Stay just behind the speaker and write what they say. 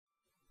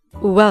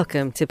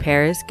Welcome to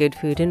Paris Good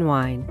Food and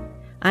Wine.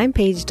 I'm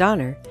Paige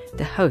Donner,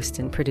 the host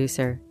and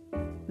producer.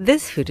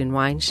 This food and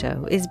wine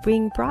show is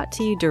being brought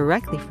to you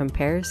directly from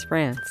Paris,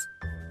 France.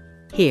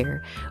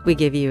 Here, we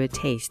give you a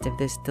taste of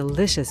this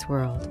delicious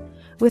world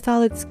with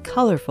all its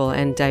colorful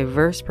and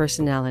diverse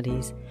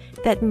personalities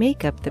that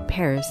make up the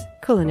Paris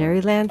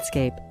culinary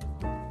landscape.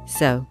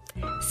 So,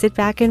 sit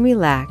back and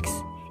relax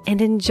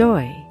and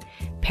enjoy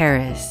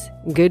Paris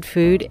Good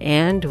Food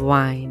and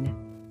Wine.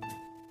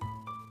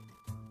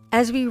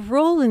 As we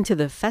roll into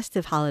the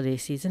festive holiday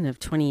season of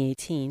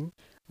 2018,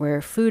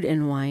 where food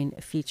and wine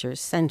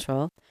features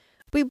central,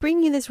 we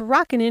bring you this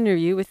rockin'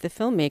 interview with the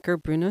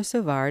filmmaker Bruno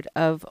Sauvard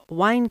of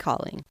Wine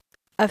Calling,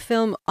 a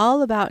film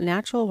all about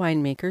natural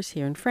winemakers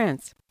here in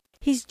France.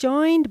 He's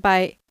joined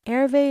by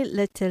Hervé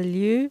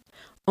Letellier,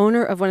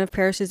 owner of one of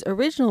Paris's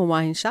original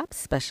wine shops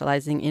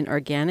specializing in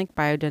organic,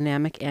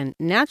 biodynamic, and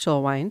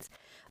natural wines,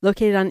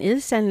 located on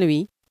Ile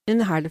Saint-Louis in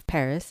the heart of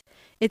Paris.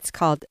 It's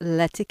called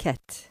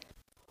L'Etiquette.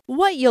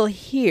 What you'll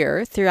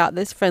hear throughout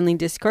this friendly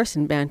discourse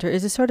and banter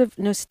is a sort of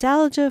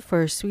nostalgia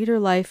for a sweeter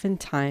life and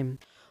time,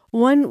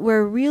 one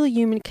where real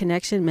human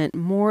connection meant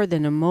more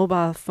than a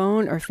mobile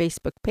phone or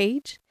Facebook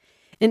page.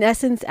 In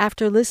essence,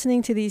 after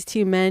listening to these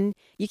two men,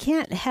 you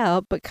can't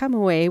help but come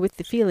away with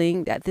the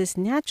feeling that this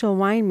natural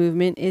wine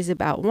movement is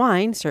about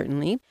wine,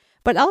 certainly,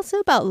 but also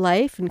about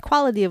life and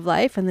quality of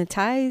life and the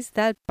ties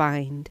that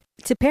bind.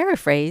 To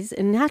paraphrase,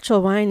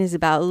 natural wine is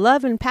about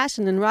love and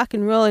passion and rock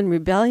and roll and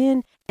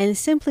rebellion and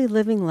simply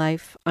living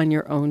life on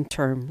your own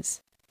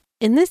terms.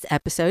 In this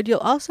episode, you'll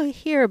also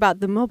hear about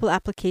the mobile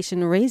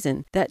application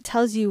Raisin that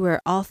tells you where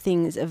all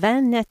things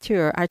vin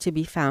nature are to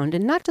be found,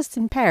 and not just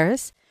in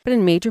Paris, but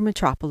in major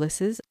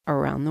metropolises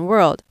around the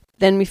world.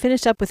 Then we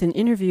finish up with an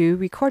interview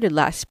recorded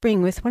last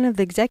spring with one of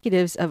the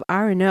executives of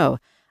R&O,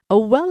 a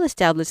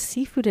well-established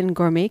seafood and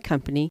gourmet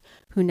company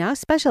who now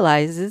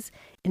specializes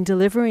in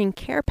delivering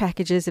care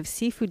packages of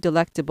seafood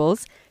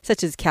delectables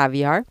such as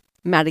caviar,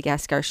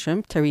 Madagascar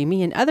shrimp,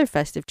 tarimi, and other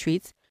festive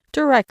treats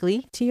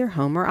directly to your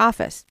home or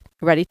office,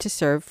 ready to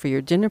serve for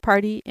your dinner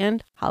party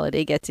and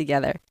holiday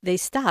get-together. They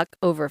stock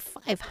over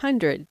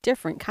 500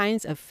 different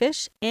kinds of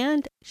fish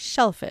and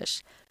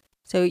shellfish,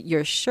 so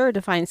you're sure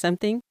to find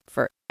something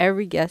for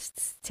every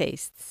guest's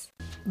tastes.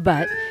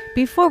 But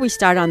before we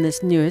start on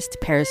this newest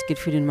Paris Good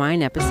Food and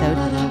Wine episode,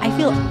 I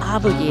feel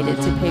obligated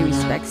to pay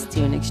respects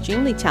to an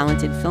extremely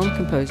talented film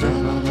composer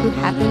who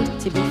happened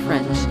to be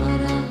French,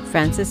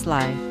 Francis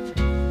Lai.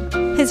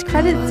 His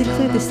credits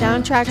include the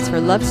soundtracks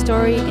for Love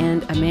Story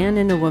and A Man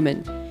and a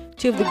Woman,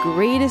 two of the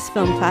greatest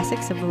film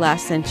classics of the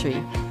last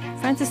century.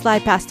 Francis Lai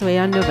passed away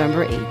on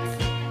November 8th.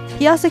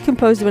 He also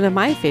composed one of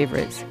my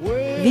favorites,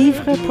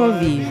 Vivre pour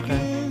vivre,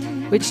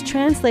 which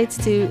translates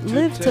to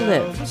live to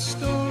live.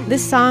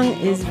 This song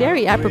is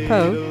very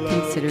apropos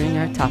considering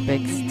our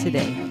topics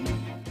today.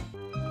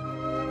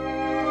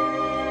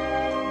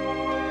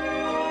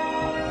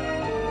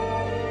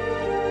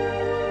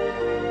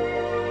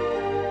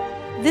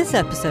 This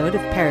episode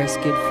of Paris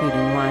Good Food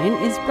and Wine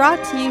is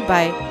brought to you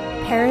by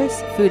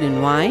Paris Food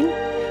and Wine.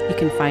 You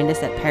can find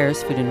us at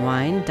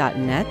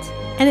parisfoodandwine.net.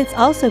 And it's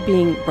also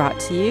being brought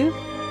to you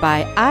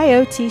by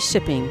IoT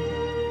Shipping.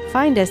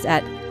 Find us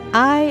at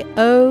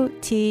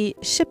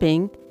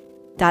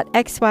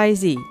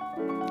iotshipping.xyz.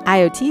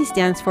 IoT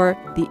stands for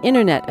the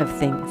Internet of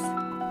Things.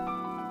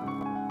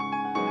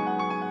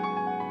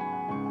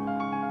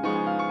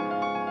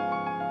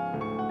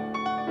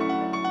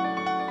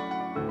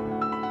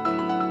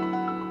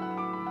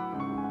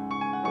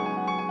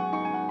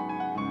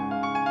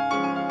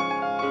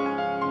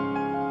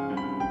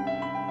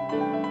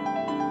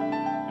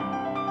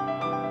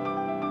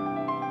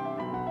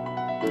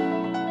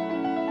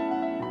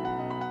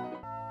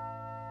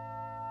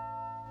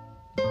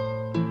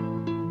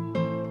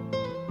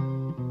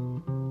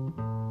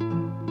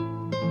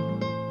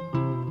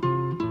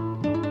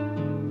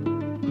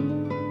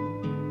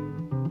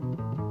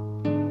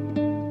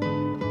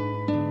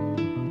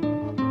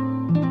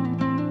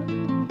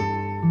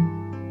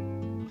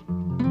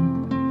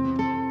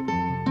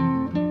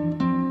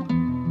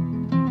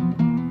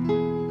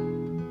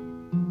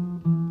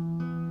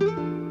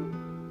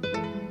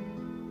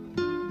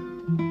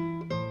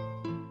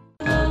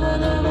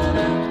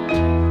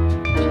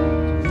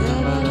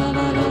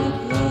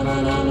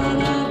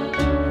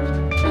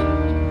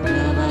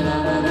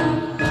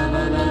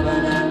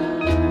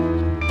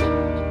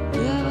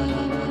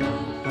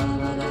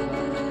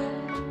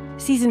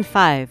 Season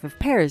 5 of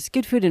Paris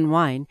Good Food and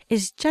Wine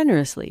is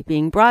generously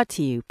being brought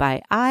to you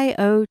by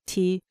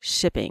IoT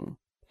Shipping.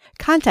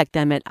 Contact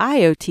them at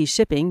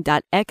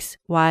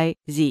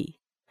iotshipping.xyz.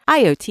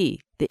 IoT,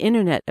 the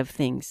Internet of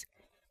Things.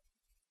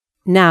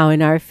 Now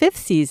in our 5th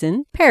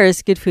season,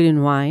 Paris Good Food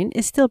and Wine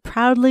is still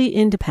proudly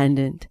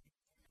independent.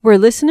 We're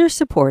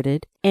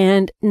listener-supported,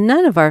 and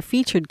none of our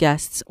featured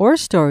guests or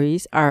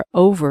stories are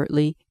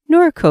overtly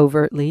nor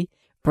covertly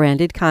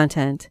branded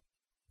content.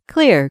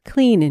 Clear,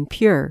 clean, and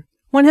pure.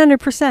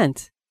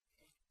 100%.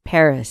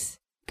 Paris.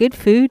 Good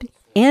food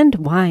and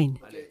wine.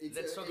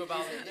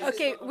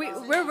 Okay,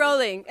 we're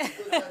rolling.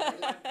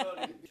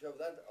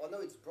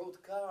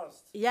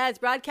 Yeah, it's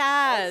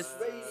broadcast.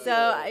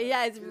 So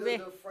yeah, it's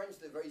the French,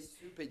 they're very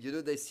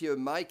stupid. They see a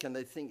mic and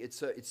they think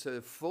it's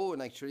a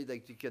phone actually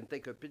that you can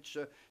take a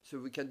picture. So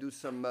we can do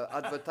some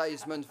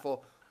advertisement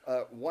for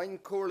wine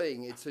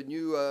calling. It's a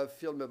new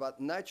film about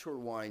natural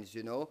wines.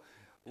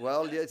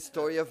 Well, the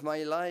story of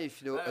my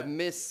life. A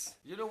miss.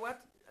 You know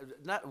what?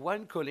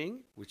 Wine calling,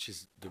 which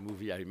is the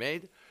movie I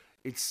made,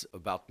 it's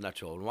about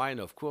natural wine,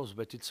 of course,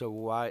 but it's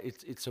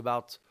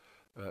about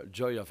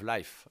joy of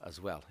life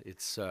as well.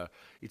 It's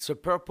a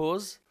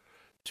purpose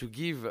to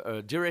give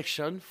a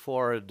direction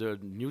for the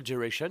new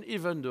generation,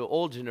 even the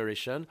old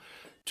generation,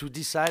 to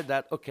decide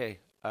that, okay,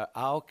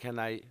 how can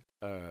I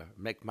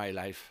make my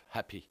life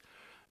happy?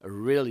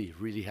 Really,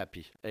 really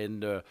happy.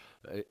 And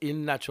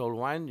in natural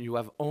wine, you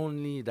have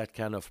only that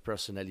kind of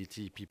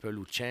personality, people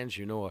who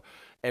change,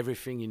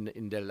 everything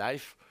in their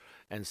life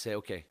and say,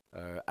 okay,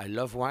 I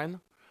love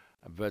wine,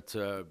 but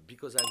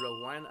because I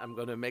love wine, I'm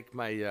going to make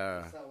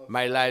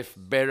my life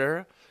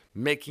better,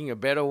 making a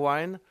better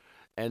wine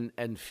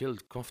and feel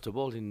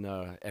comfortable in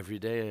every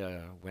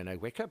day when I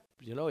wake up.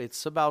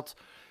 It's about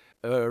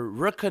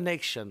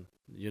reconnection,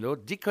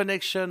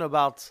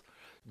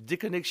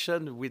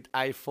 deconnection with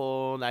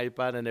iPhone,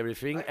 iPad, and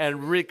everything, and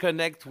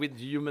reconnect with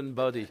human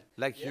body,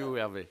 like you,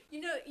 Hervé.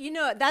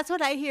 That's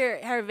what I hear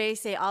Hervé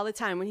say all the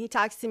time when he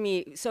talks to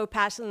me so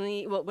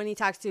passionately. Well, when he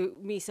talks to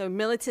me so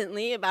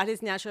militantly about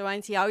his natural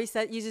wines, he always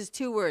uses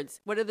 2 words.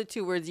 What are the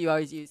 2 words you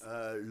always use?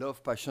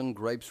 Love, passion,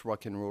 grapes,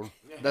 rock and roll.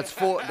 That's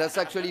 4. That's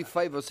actually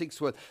 5 or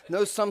 6 words.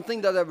 No, something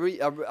that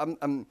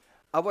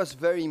I was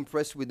very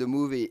impressed with the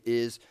movie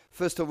is,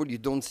 first of all, you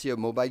don't see a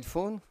mobile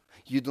phone.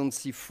 You don't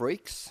see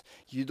freaks.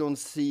 You don't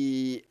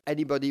see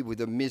anybody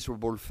with a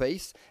miserable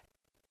face.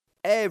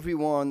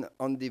 Everyone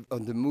on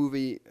the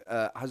movie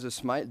has a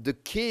smile. The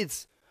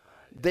kids,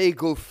 they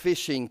go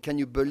fishing. Can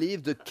you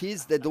believe the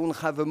kids? They don't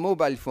have a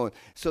mobile phone.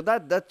 So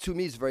that to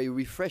me is very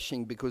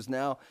refreshing, because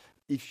now,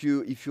 if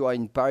you are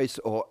in Paris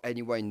or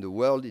anywhere in the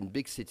world, in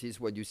big cities,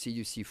 what you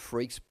see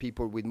freaks,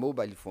 people with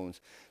mobile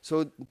phones.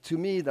 So to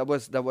me, that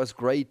was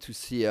great to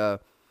see.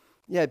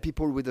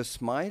 People with a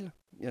smile.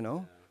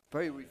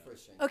 Very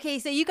refreshing. Okay,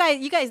 so you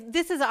guys,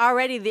 this is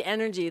already the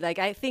energy. Like,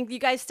 I think you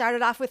guys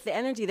started off with the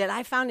energy that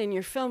I found in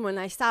your film when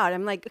I saw it.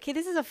 I'm like, okay,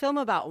 this is a film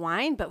about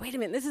wine, but wait a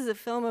minute, this is a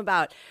film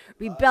about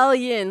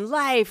rebellion,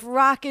 life,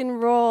 rock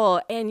and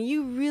roll, and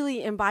you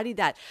really embodied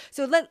that.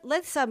 So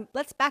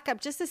let's back up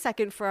just a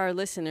second for our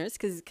listeners,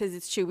 because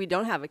it's true, we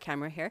don't have a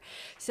camera here.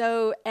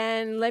 So,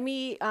 and let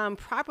me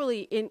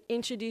properly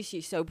introduce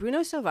you. So,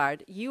 Bruno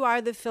Sauvard, you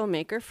are the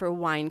filmmaker for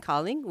Wine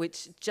Calling,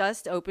 which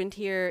just opened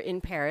here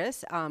in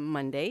Paris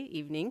Monday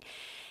evening.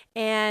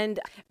 And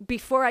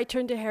before I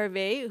turn to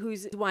Hervé,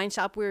 whose wine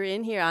shop we're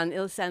in here on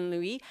Ile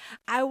Saint-Louis,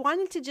 I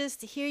wanted to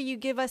just hear you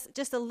give us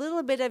just a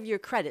little bit of your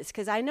credits,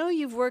 because I know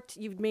you've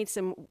made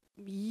some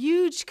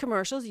huge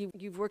commercials.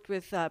 You've worked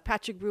with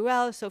Patrick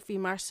Bruel, Sophie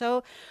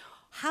Marceau.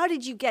 How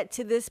did you get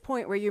to this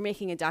point where you're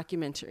making a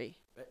documentary?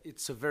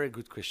 It's a very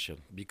good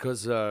question,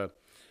 because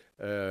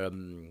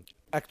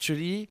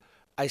actually,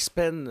 I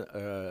spent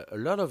a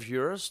lot of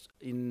years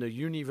in a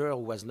universe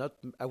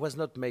I was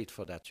not made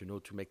for that,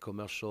 to make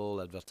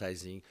commercial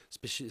advertising,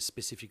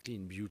 specifically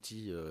in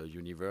beauty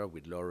universe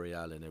with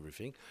L'Oreal and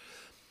everything.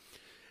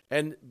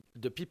 And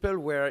the people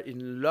were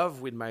in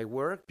love with my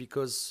work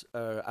because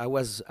I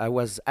was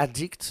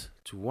addicted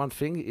to one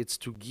thing. It's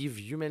to give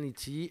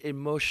humanity,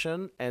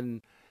 emotion,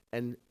 and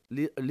a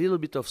little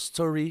bit of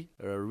story,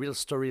 real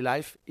story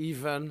life,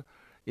 even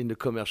in the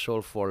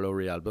commercial for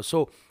L'Oreal. But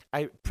so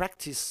I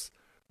practice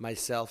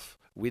myself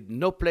with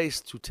no place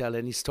to tell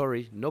any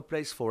story, no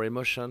place for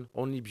emotion,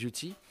 only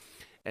beauty.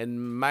 And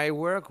my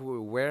work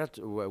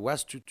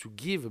was to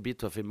give a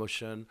bit of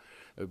emotion,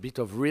 a bit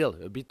of real,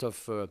 a bit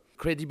of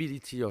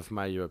credibility of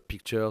my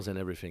pictures and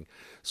everything.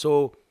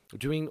 So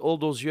during all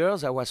those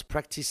years, I was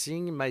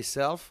practicing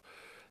myself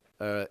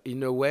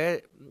in a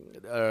way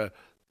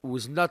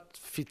was not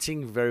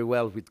fitting very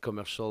well with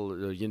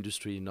commercial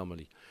industry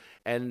normally.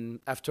 And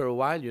after a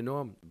while,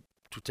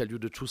 to tell you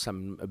the truth,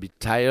 I'm a bit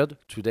tired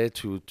today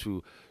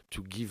to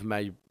give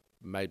my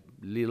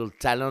little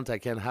talent I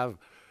can have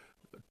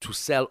to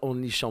sell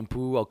only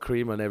shampoo or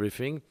cream and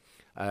everything.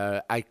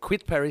 I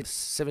quit Paris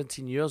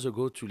 17 years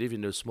ago to live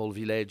in a small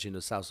village in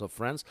the south of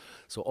France.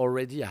 So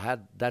already I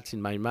had that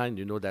in my mind,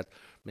 that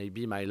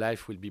maybe my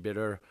life will be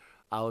better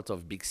out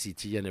of big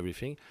city and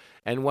everything.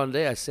 And one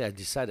day I said,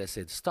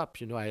 stop,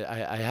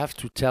 I have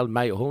to tell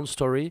my own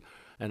story,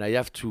 and I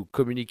have to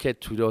communicate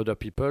to the other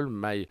people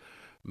my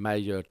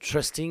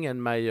trusting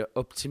and my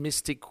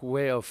optimistic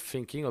way of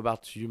thinking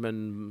about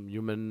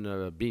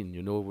human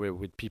being,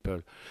 with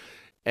people.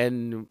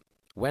 And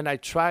when I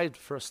tried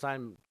first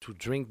time to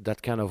drink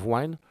that kind of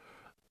wine,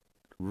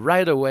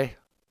 right away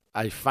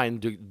I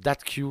find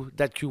that queue.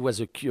 That queue was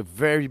a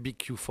very big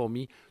queue for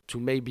me to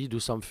maybe do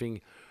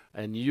something.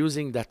 And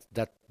using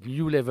that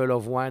new level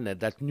of wine and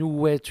that new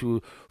way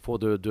for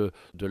the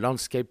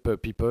landscape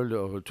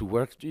people to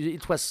work,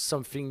 it was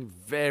something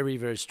very,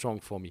 very strong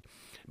for me.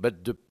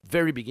 But the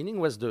very beginning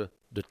was the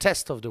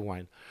test of the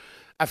wine.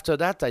 after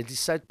that, I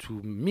decided to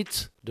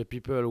meet the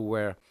people who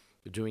were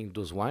doing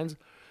those wines.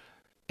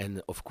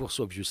 And of course,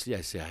 obviously,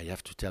 I say I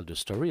have to tell the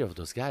story of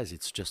those guys.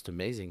 It's just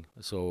amazing.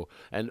 So,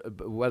 and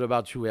what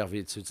about you,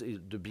 Hervé?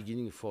 The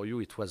beginning for you.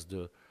 It was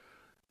the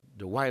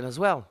wine as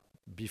well.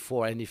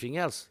 Before anything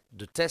else,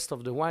 the taste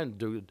of the wine,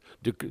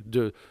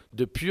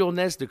 the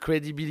pureness, the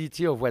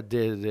credibility of what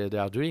they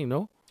are doing.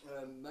 No.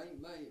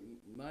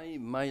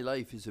 My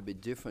life is a bit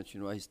different.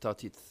 You know, I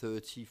started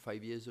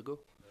 35 years ago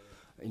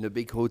in a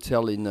big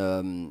hotel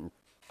in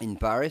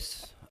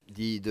Paris.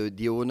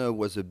 The owner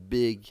was a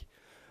big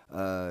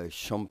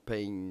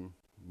champagne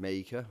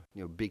maker,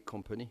 you know, big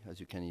company, as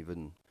you can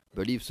even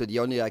believe. So the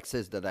only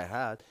access that I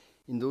had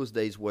in those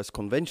days was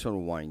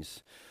conventional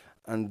wines.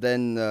 And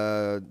then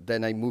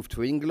I moved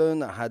to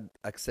England. I had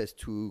access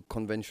to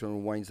conventional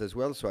wines as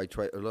well. So I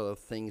tried a lot of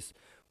things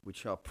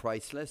which are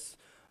priceless,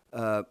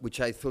 which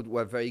I thought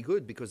were very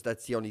good because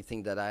that's the only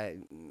thing that I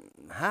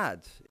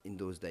had in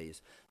those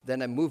days.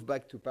 Then I moved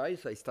back to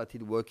Paris. I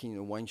started working in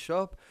a wine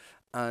shop.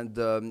 And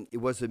it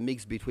was a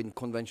mix between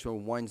conventional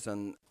wines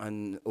and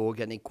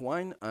organic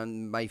wine.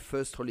 And my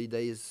first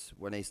holidays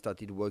when I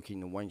started working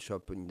in a wine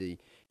shop in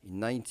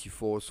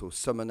 94, so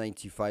summer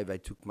 95, I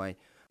took my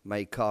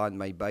car and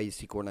my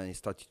bicycle and I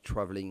started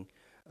traveling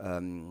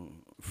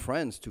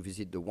France to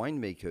visit the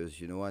winemakers,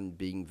 you know, and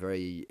being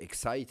very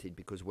excited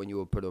because when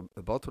you open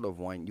a bottle of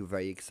wine, you're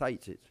very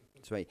excited.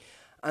 That's right.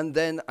 And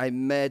then I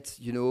met,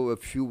 you know, a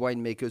few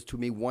winemakers. To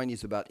me, wine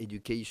is about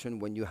education.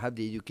 When you have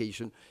the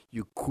education,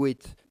 you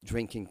quit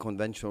drinking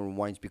conventional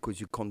wines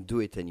because you can't do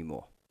it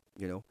anymore.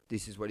 You know,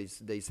 this is what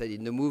they said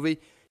in the movie.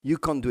 You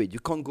can't do it. You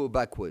can't go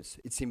backwards.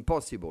 It's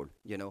impossible,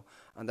 you know.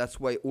 And that's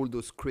why all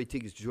those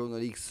critics,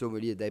 journalists,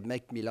 sommeliers, they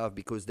make me laugh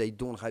because they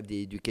don't have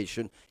the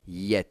education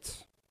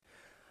yet.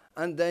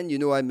 And then, you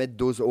know, I met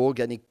those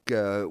organic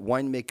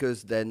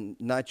winemakers, then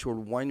natural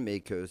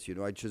winemakers. You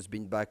know, I just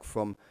been back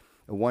from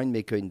a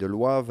winemaker in the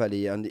Loire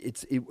Valley, and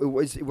it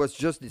was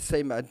just the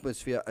same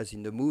atmosphere as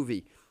in the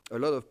movie. A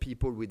lot of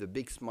people with a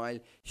big smile,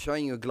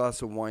 sharing a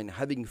glass of wine,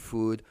 having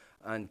food,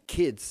 and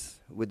kids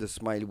with a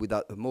smile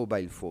without a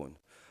mobile phone.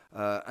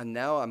 And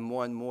now I'm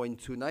more and more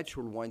into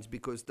natural wines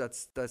because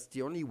that's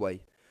the only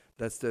way.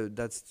 That's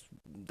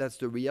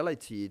the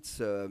reality.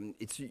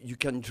 It's you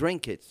can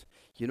drink it.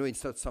 You know,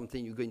 it's not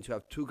something you're going to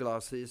have 2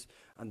 glasses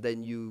and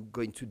then you're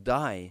going to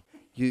die.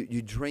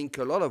 You drink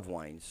a lot of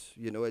wines.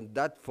 You know, and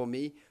that for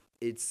me.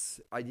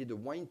 I did a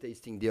wine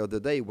tasting the other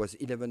day. It was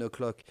 11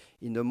 o'clock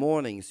in the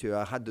morning. So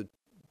I had the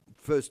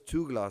first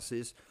 2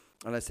 glasses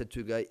and I said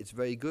to the guy, it's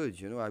very good.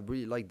 You know, I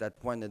really like that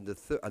wine.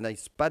 And I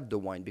spat the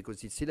wine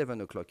because it's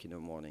 11 o'clock in the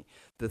morning.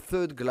 The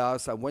 3rd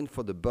glass, I went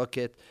for the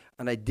bucket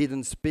and I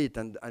didn't spit.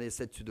 And I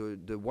said to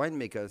the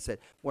winemaker, I said,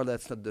 well,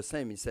 that's not the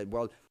same. He said,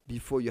 well,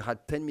 before you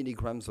had 10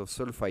 milligrams of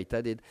sulfite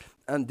added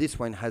and this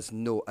wine has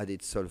no added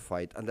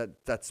sulfite. And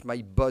that's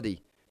my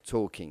body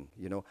talking,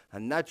 you know. A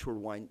natural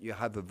wine, you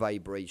have a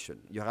vibration,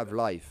 you have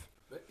life.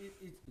 But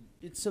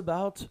it's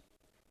about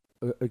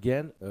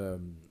again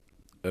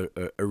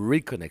a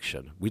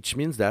reconnection, which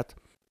means that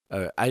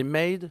I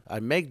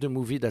make the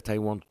movie that I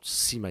want to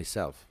see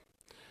myself,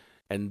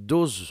 and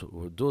those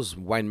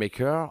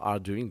winemakers are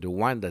doing the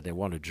wine that they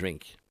want to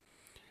drink.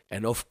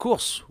 And of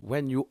course,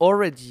 when you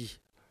already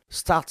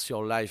start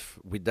your life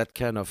with that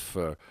kind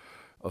of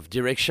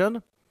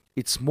direction,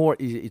 it's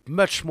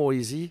much more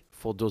easy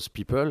for those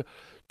people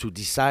to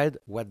decide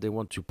what they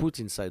want to put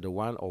inside the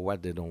wine or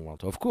what they don't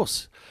want. Of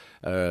course,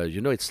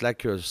 you know, it's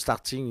like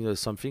starting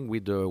something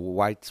with a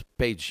white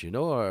page, you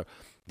know.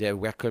 They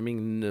were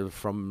coming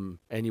from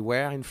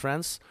anywhere in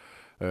France.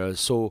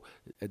 So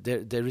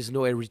there is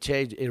no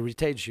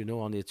heritage, you know,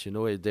 on it. You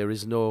know, there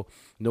is no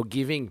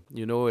giving.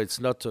 You know,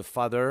 it's not a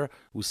father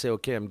who say,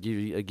 okay, I'm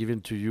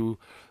giving to you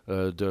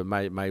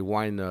my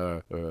wine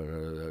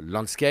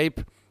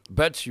landscape.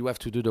 But you have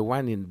to do the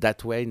wine in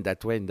that way, in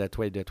that way, in that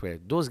way, that way.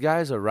 Those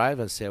guys arrive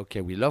and say, okay,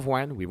 we love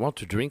wine, we want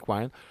to drink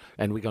wine,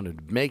 and we're going to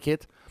make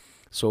it.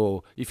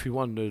 So if we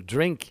want to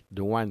drink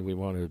the wine we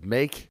want to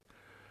make,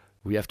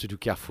 we have to be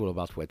careful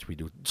about what we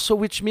do. So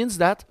which means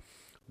that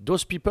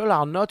those people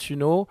are not, you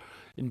know,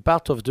 in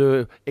part of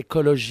the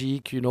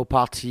ecologic, you know,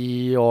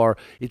 party, or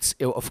it's,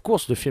 of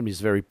course, the film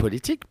is very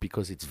politic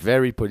because it's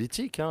very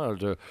politic,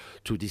 to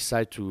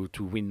decide to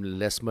win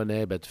less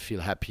money but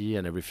feel happy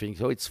and everything.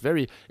 So it's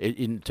very,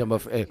 in terms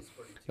of,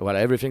 well,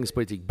 everything is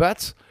politic.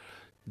 But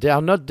they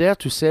are not there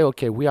to say,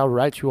 okay, we are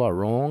right, you are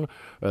wrong.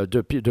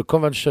 The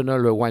conventional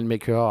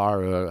winemaker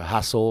are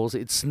hassles.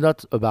 It's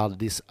not about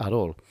this at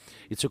all.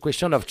 It's a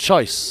question of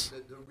choice.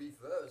 The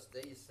reverse,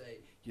 they say,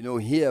 you know,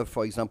 here,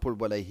 for example,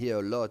 what I hear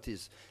a lot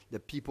is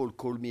that people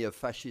call me a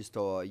fascist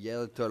or a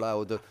Yeltola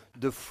or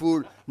the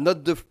fool,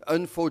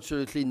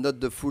 unfortunately, not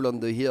the fool on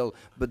the hill,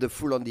 but the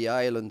fool on the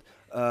island.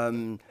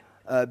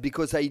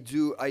 Because I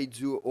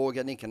do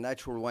organic and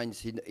natural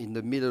wines in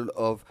the middle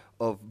of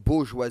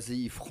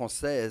bourgeoisie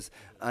française,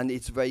 and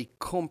it's very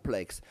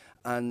complex.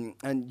 And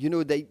you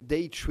know,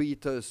 they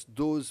treat us,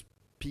 those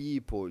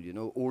people, you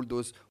know, all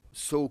those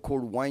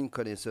so-called wine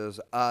connoisseurs,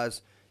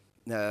 as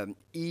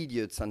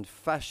idiots and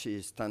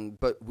fascists,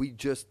 but we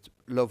just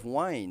love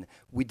wine.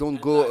 We don't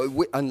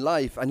go and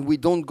life, and we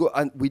don't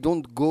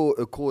go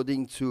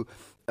according to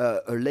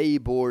a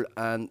label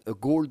and a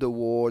gold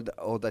award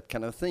or that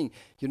kind of thing.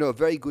 You know, a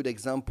very good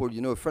example.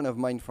 You know, a friend of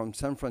mine from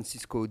San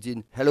Francisco,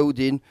 Dean. Hello,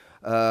 Dean.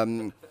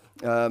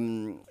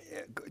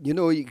 You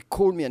know, he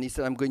called me and he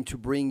said, "I'm going to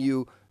bring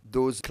you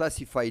those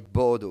classified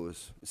Bordeaux,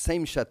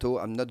 same chateau.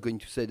 I'm not going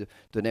to say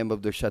the name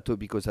of the chateau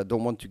because I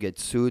don't want to get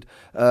sued.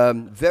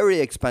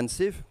 Very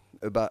expensive,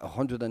 about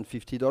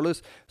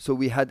 $150. So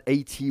we had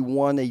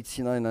 81,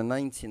 89, and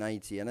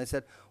 1990. And I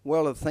said,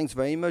 well, thanks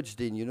very much,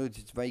 Dean. You know,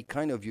 it's very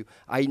kind of you.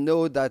 I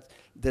know that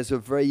there's a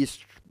very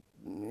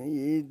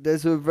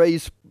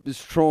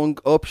strong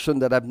option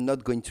that I'm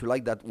not going to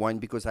like that wine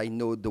because I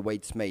know the way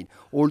it's made.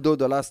 Although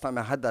the last time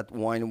I had that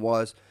wine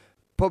was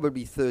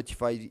probably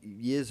 35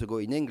 years ago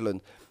in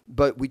England.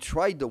 But we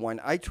tried the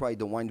wine. I tried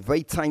the wine,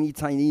 very tiny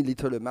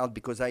little amount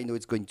because I know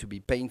it's going to be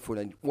painful,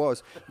 and it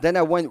was. Then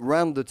I went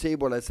round the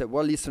table. I said,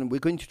 well, listen, we're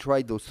going to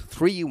try those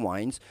 3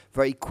 wines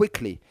very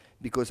quickly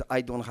because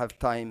I don't have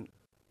time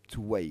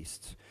to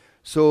waste.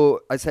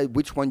 So I said,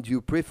 which one do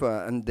you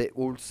prefer? And they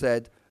all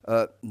said,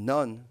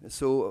 none.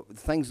 So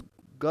thanks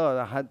God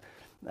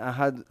I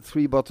had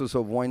 3 bottles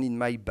of wine in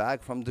my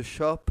bag from the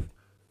shop.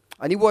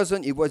 And it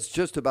was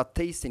just about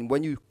tasting.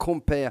 When you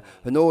compare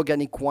an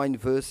organic wine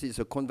versus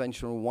a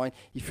conventional wine,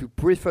 if you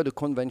prefer the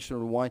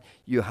conventional wine,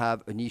 you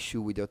have an issue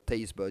with your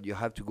taste bud. You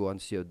have to go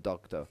and see a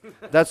doctor.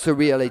 That's the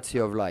reality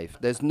of life.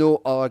 There's no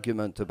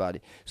argument about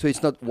it. So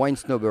it's not wine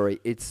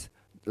snobbery, it's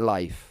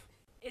life.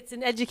 It's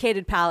an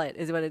educated palate,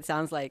 is what it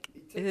sounds like.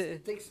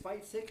 It takes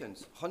 5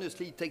 seconds.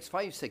 Honestly, it takes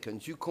 5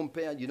 seconds. You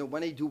compare, you know,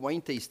 when I do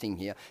wine tasting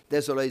here,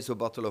 there's always a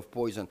bottle of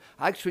poison.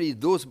 Actually,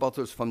 those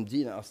bottles from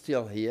Dean are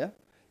still here.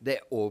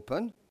 They're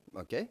open,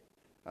 okay.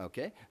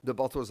 The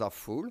bottles are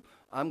full.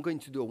 I'm going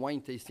to do a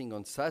wine tasting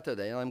on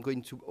Saturday, and I'm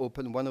going to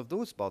open one of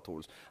those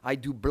bottles. I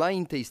do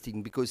blind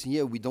tasting because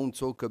here we don't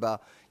talk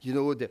about, you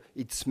know,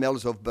 it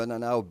smells of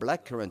banana or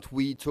blackcurrant.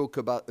 We talk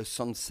about a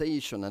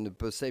sensation and a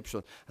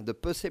perception. And the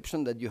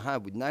perception that you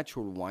have with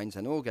natural wines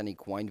and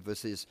organic wine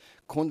versus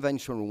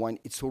conventional wine,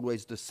 it's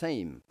always the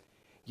same.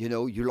 You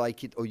know, you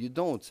like it or you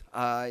don't.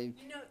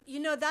 You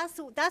know,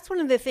 that's one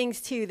of the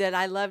things too that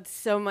I loved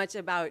so much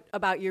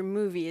about your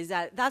movie is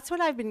that's what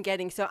I've been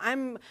getting. So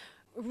I'm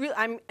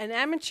an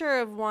amateur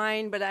of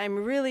wine, but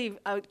I'm really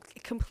a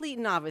complete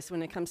novice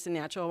when it comes to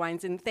natural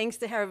wines. And thanks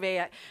to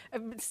Hervé,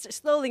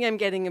 slowly I'm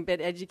getting a bit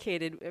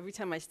educated every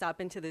time I stop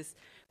into this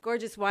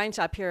gorgeous wine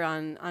shop here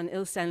on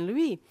Ile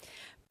Saint-Louis.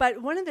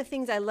 But one of the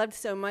things I loved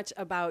so much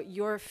about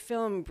your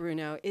film,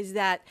 Bruno, is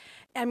that,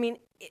 I mean,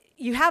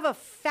 you have a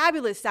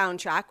fabulous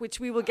soundtrack, which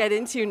we will get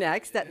into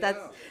next.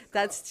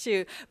 That's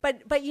true.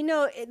 But you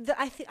know,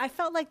 I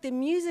felt like the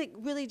music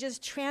really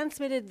just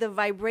transmitted the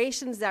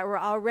vibrations that were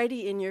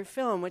already in your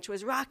film, which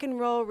was rock and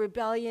roll,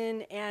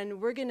 rebellion, and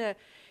we're gonna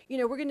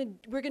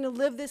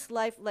live this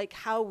life like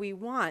how we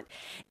want.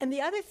 And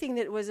the other thing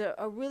that was a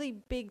really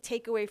big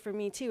takeaway for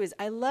me too is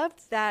I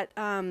loved that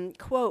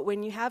quote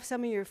when you have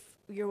some of your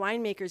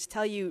winemakers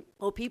tell you,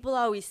 well, people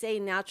always say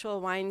natural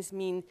wines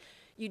mean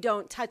you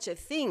don't touch a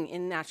thing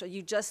in natural,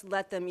 you just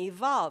let them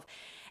evolve.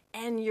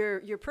 And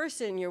your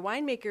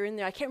winemaker in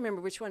there, I can't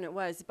remember which one it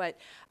was, but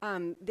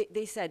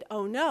they said,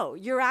 oh no,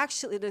 you're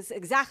actually, it's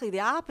exactly the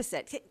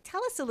opposite.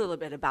 Tell us a little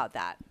bit about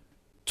that.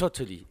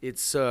 Totally.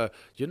 It's,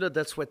 you know,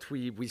 that's what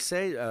we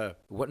say.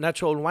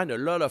 Natural wine, a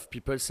lot of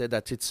people say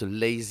that it's a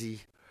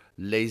lazy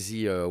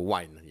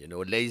wine, you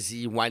know,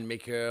 lazy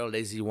winemaker,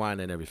 lazy wine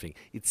and everything.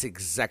 It's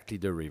exactly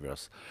the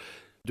reverse.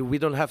 We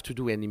don't have to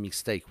do any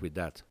mistake with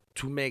that.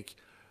 To make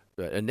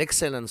an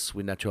excellence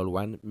with natural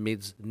wine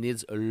needs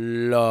a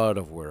lot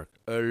of work,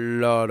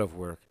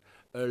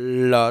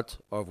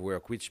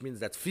 which means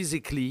that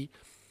physically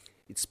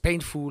it's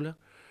painful.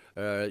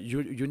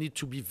 You need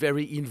to be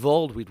very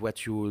involved with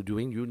what you're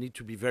doing. You need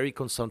to be very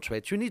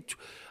concentrated. You need to,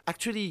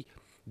 actually,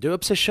 the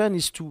obsession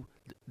is to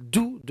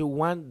do the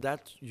one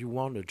that you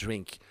want to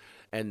drink.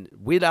 And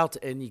without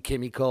any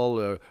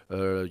chemical,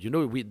 you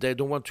know, they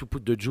don't want to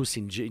put the juice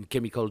in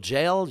chemical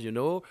gel, you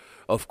know.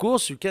 Of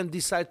course, you can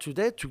decide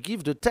today to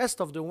give the taste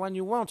of the one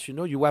you want. You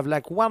know, you have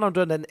like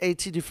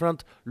 180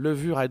 different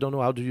levure. I don't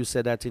know, how do you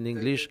say that in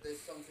English?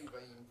 There's something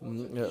very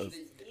important.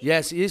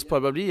 Yes, it is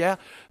probably, yeah.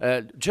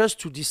 Just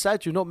to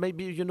decide, you know,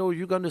 maybe, you know,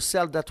 you're going to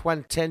sell that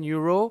one 10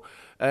 euro,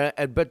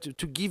 but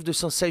to give the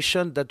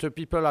sensation that the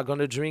people are going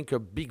to drink a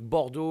big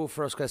Bordeaux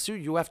first class,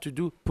 you have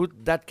to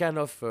put that kind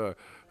of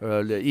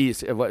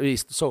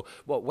yeast. So,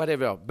 well,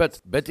 whatever. But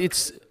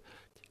it's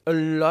a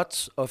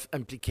lot of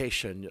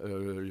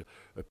implication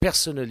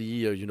personally,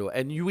 you know,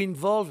 and you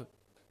involve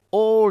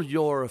all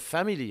your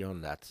family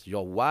on that,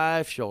 your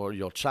wife,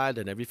 your child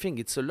and everything.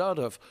 It's a lot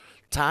of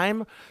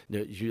time.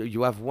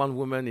 You have one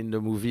woman in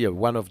the movie,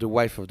 one of the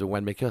wife of the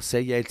winemaker,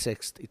 say, yeah,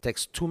 it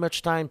takes too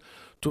much time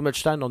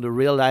on the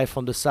real life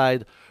on the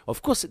side.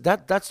 Of course,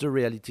 that's the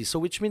reality. So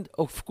which means,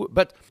 of course,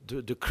 but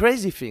the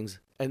crazy things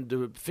and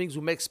the things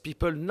who makes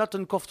people not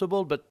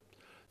uncomfortable, but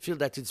feel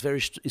that it's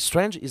very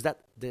strange is that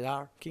they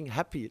are king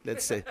happy,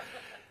 let's say.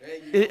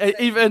 Don't say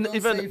Even no,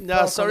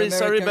 fuck on sorry,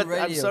 American but I'm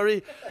radio.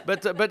 sorry,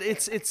 but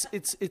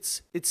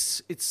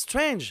it's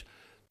strange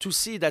to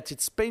see that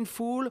it's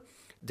painful.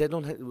 They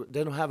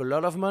don't have a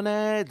lot of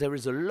money. There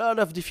is a lot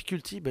of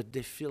difficulty, but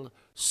they feel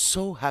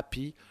so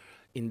happy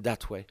in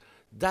that way.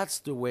 That's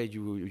the way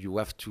you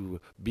have to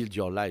build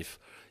your life.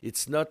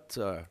 It's not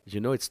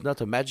it's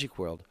not a magic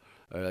world.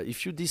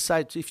 If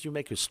you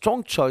make a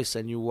strong choice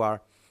and you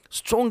are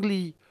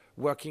strongly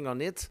working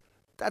on it,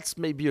 that's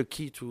maybe a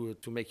key to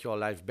make your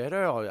life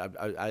better. Or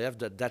I have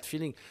that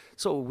feeling.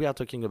 So we are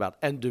talking about,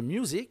 and the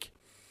music,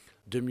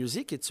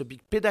 it's a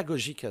big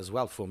pedagogic as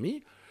well for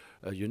me.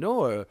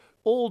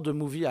 All the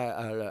movie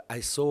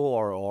I saw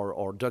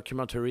or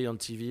documentary on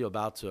TV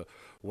about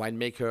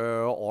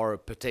winemaker or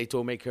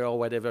potato maker or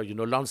whatever,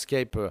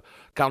 landscape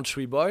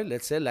country boy,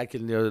 let's say, like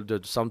in the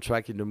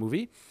soundtrack in the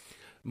movie.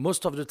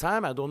 Most of the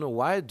time, I don't know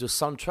why, the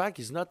soundtrack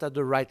is not at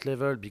the right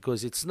level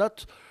because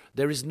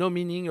there is no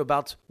meaning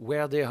about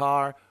where they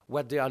are,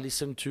 what they are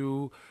listening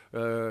to,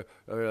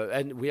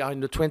 and we are in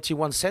the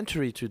 21st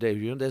century today.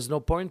 There's no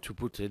point to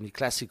put any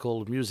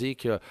classical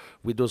music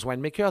with those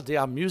winemakers. They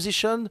are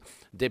musicians.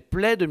 They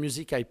play the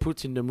music I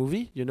put in the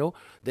movie.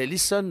 They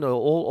listen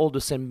all the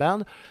same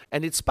band,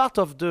 and it's part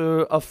of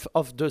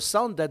the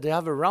sound that they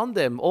have around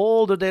them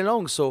all the day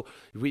long. So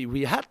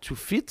we had to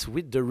fit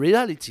with the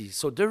reality.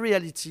 So the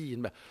reality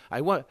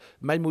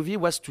my movie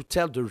was to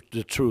tell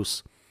the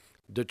truth.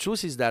 The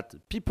truth is that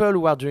people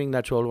who are doing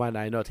natural wine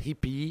are not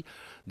hippie.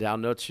 They are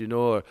not, they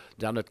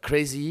are not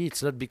crazy.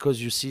 It's not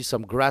because you see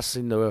some grass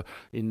in the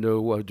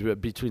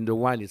between the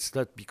wine. It's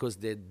not because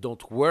they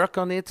don't work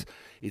on it.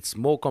 It's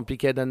more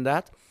complicated than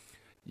that.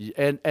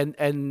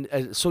 And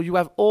so you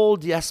have all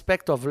the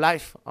aspect of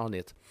life on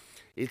it.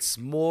 It's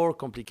more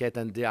complicated,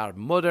 and they are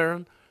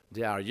modern.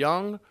 They are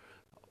young,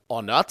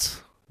 or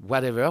not,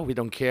 whatever. We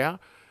don't care,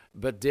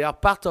 but they are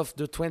part of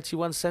the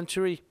 21st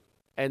century.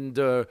 And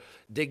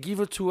they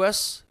give to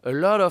us a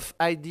lot of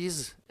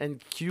ideas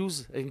and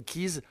cues and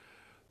keys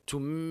to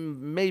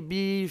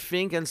maybe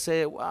think and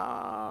say,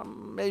 well,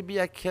 maybe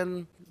I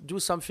can do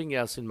something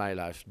else in my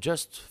life.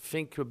 Just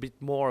think a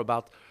bit more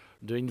about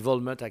the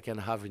involvement I can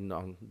have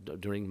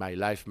during my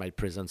life, my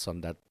presence on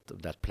that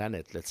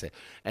planet, let's say.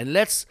 And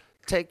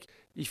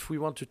if we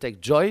want to take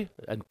joy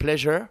and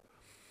pleasure,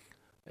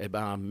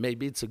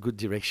 maybe it's a good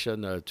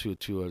direction to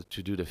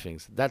do the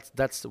things.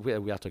 That's where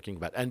we are talking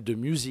about. And the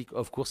music,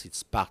 of course,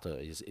 is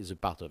a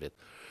part of it.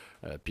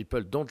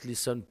 People don't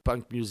listen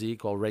punk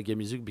music or reggae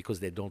music because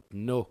they don't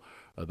know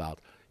about.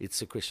 It's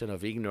a question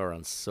of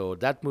ignorance. So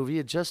that movie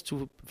is just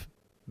to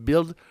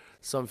build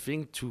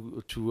something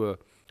to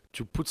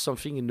put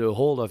something in the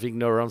hole of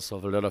ignorance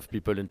of a lot of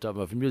people in terms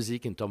of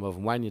music, in terms of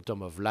wine, in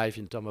terms of life,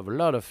 in terms of a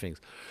lot of things.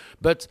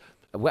 But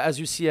as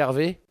you see,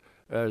 Hervé,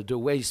 the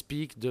way he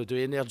speaks, the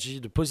energy,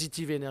 the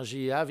positive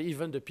energy he have,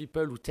 even the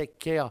people who take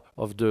care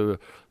of the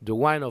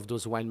wine of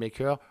those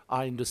winemakers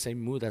are in the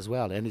same mood as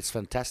well, and it's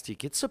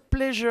fantastic. It's a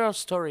pleasure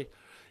story.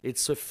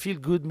 It's a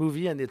feel-good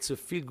movie, and it's a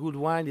feel-good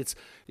wine. It's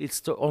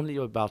only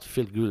about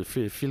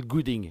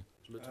feel-gooding.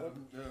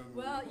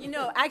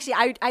 Well,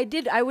 actually,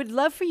 I would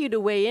love for you to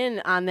weigh in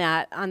on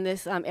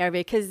this, Hervé,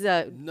 because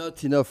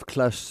not enough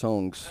Clash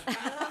songs.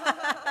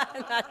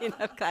 Not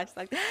enough Clash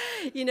songs.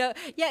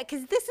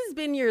 Because this has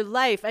been your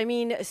life. I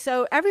mean,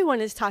 so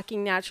everyone is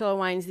talking natural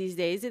wines these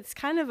days. It's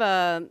kind of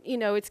a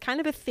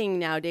thing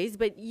nowadays.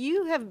 But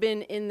you have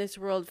been in this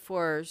world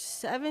for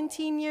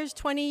 17 years,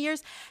 20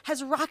 years.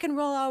 Has rock and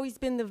roll always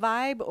been the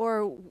vibe,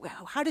 or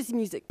how does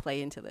music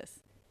play into this?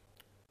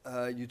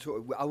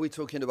 Are we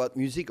talking about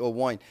music or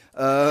wine?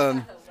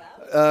 I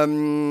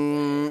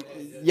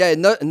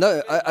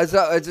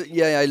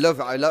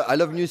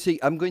love music.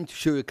 I'm going to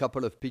show you a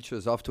couple of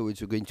pictures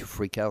afterwards. You're going to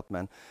freak out,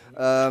 man.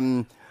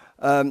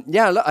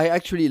 I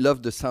actually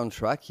love the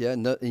soundtrack. Yeah,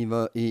 not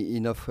even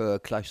enough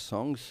Clash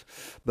songs,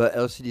 but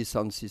LCD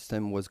Sound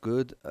System was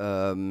good.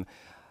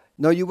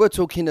 No, you were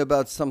talking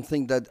about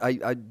something that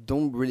I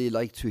don't really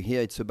like to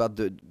hear. It's about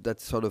that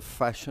sort of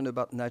fashion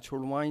about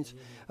natural wines.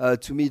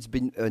 To me, it's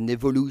been an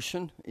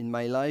evolution in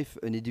my life,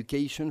 an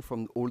education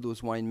from all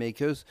those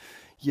winemakers.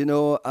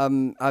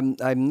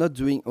 I'm not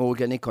doing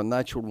organic or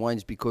natural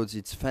wines because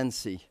it's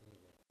fancy.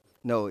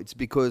 No, it's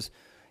because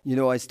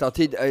I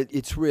started.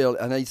 It's real,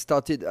 and I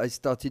started.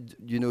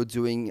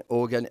 Doing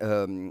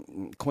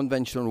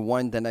conventional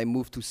wine. Then I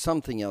moved to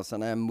something else,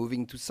 and I am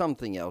moving to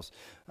something else,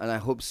 and I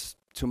hope.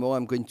 Tomorrow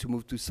I'm going to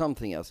move to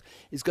something else.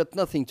 It's got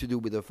nothing to do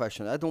with the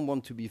fashion. I don't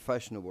want to be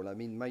fashionable. I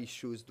mean, my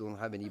shoes don't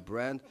have any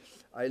brand.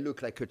 I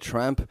look like a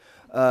tramp.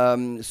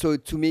 So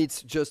to me,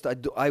 it's just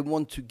I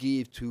want to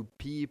give to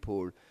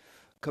people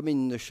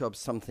coming in the shop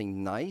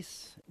something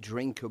nice,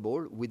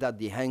 drinkable, without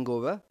the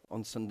hangover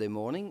on Sunday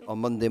morning or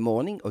Monday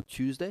morning or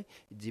Tuesday.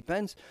 It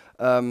depends.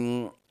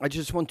 I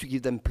just want to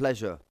give them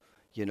pleasure.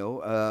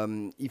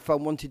 If I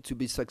wanted to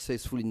be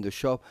successful in the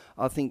shop,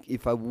 I think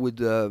if I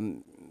would...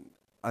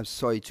 I'm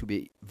sorry to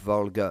be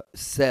vulgar,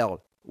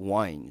 sell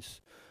wines.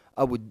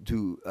 I would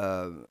do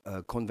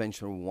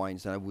conventional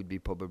wines, and I would be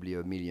probably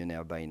a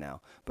millionaire by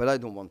now. But I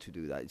don't want to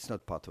do that. It's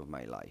not part of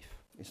my life.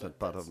 It's not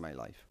part of my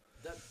life.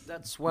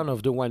 That's one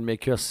of the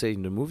winemakers say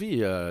in the movie.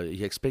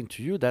 He explained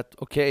to you that,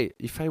 okay,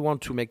 if I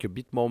want to make a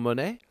bit more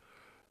money,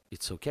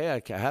 it's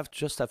okay.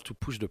 Just have to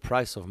push the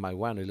price of my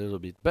wine a little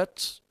bit.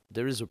 But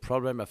there is a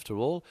problem after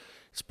all.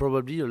 It's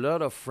probably a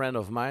lot of friends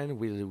of mine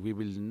we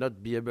will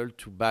not be able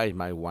to buy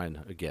my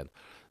wine again.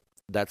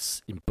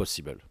 That's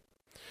impossible.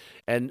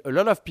 And a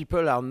lot of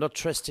people are not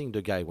trusting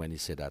the guy when he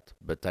said that.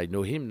 But I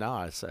know him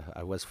now.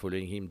 I was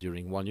following him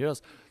during 1 year.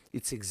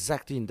 It's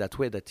exactly in that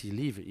way that he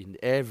lives in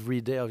every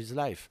day of his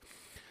life.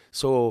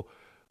 So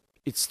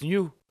it's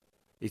new.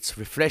 It's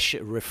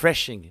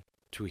refreshing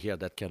to hear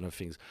that kind of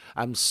things.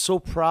 I'm so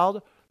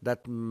proud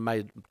that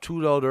my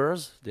two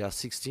daughters, they are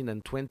 16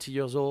 and 20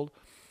 years old,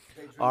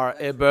 are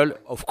able,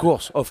 of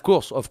course,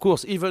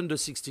 even the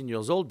 16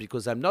 years old,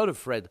 because I'm not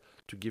afraid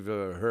to give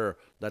her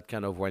that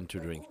kind of wine to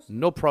drink.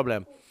 No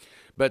problem.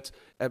 But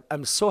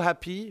I'm so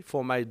happy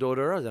for my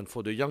daughters and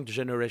for the young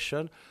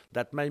generation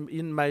that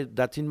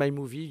in my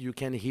movie you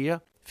can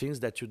hear things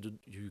that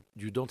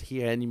you don't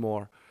hear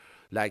anymore.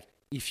 Like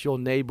if your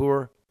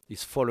neighbor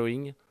is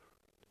following,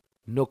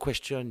 no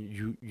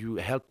question, you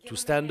help to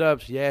stand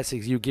up. Yes,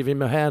 you give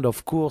him a hand,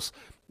 of course.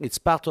 It's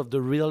part of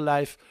the real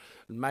life.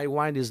 My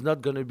wine is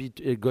not going to be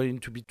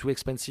too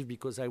expensive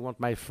because I want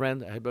my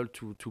friend able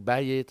to buy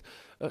it.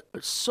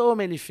 So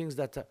many things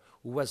that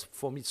was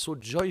for me so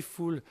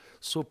joyful,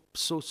 so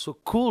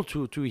cool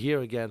to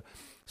hear again.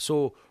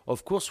 So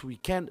of course we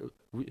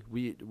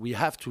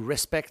have to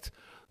respect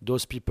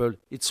those people.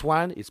 It's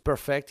wine, it's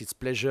perfect, it's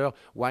pleasure.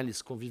 Wine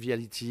is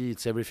conviviality,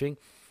 it's everything.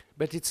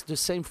 But it's the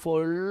same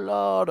for a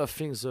lot of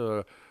things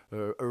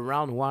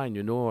around wine,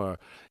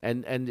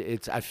 and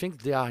it's. I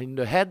think they are in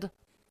the head,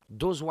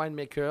 those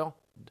winemakers,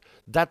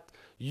 that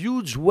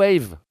huge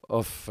wave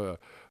of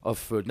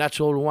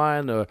natural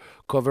wine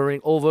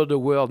covering over the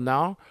world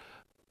now.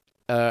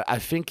 I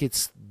think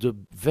it's the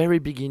very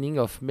beginning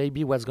of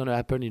maybe what's going to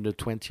happen in the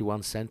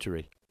 21st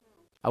century.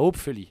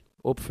 Hopefully.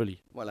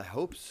 Well, I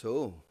hope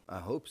so. I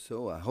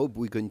hope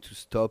we're going to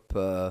stop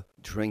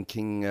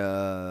drinking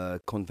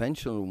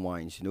conventional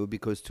wines,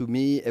 because to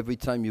me, every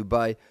time you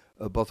buy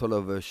a bottle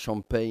of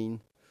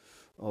champagne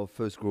or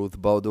first growth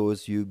Bordeaux,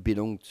 you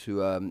belong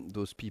to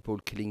those people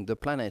killing the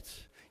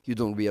planet. You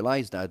don't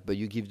realize that, but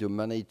you give your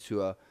money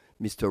to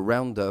Mr.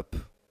 Roundup,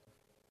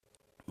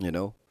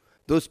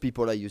 Those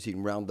people are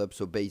using Roundup,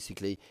 so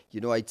basically,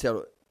 I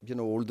tell...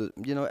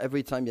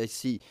 every time I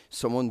see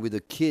someone with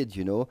a kid,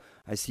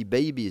 I see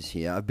babies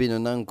here. I've been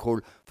an uncle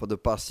for the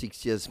past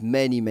 6 years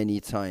many, many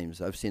times.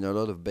 I've seen a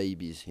lot of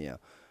babies here.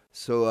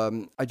 So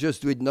I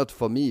just do it not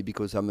for me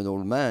because I'm an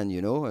old man,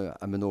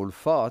 I'm an old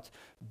fart,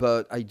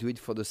 but I do it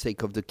for the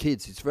sake of the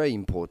kids. It's very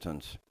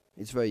important.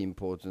 It's very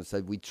important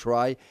that we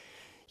try.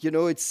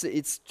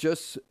 It's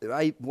just,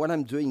 what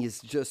I'm doing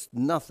is just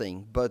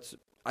nothing, but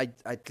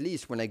at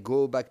least when I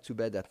go back to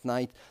bed at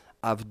night,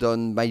 I've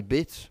done my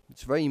bit.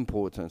 It's very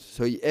important.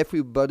 So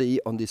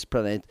everybody on this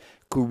planet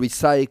could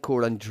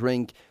recycle and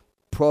drink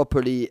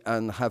properly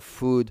and have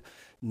food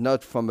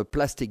not from a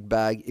plastic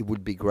bag. It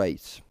would be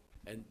great.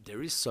 And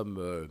there is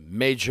some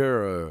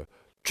major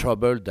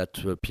trouble that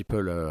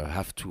people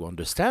have to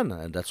understand,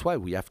 and that's why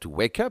we have to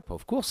wake up,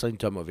 of course, in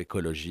terms of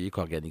ecologic,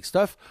 organic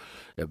stuff,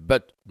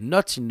 but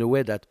not in the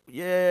way that,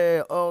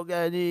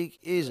 organic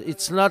is.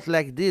 It's not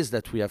like this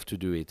that we have to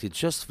do it. It's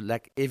just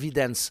like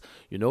evidence,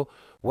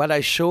 What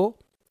I show,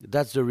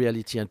 that's the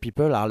reality, and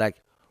people are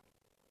like,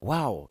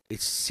 wow,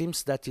 it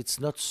seems that it's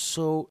not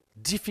so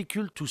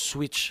difficult to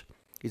switch.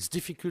 It's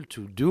difficult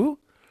to do,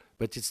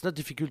 but it's not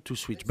difficult to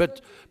switch.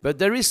 But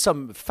there is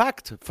some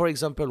fact. For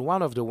example,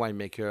 one of the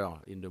winemaker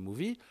in the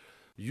movie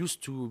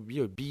used to be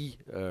a bee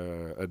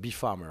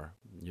farmer.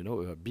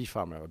 A bee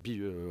farmer.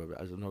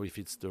 I don't know if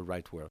it's the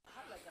right word.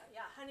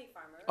 Honey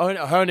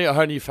farmer.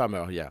 Honey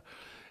farmer. Yeah,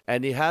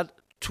 and he had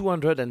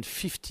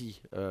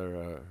 250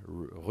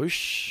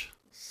 ruches.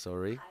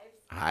 Sorry,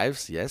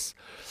 hives. Yes,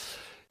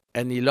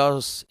 and he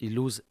lose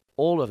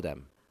all of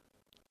them.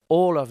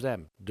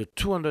 The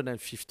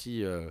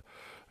 250.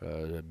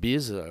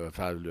 Bees,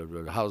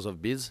 house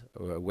of bees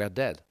were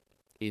dead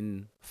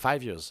in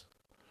 5 years.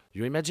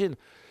 You imagine?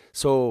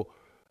 So,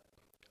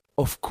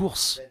 of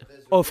course,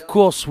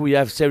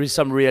 there is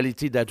some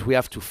reality that we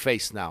have to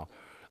face now.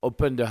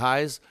 Open the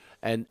eyes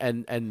and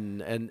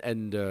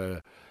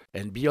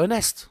be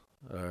honest.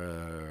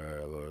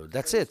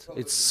 That's it.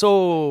 It's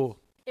so.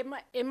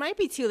 It might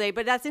be too late,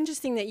 but that's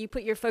interesting that you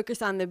put your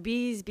focus on the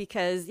bees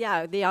because,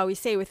 they always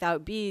say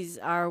without bees,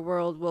 our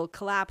world will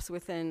collapse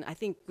within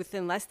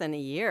less than a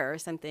year or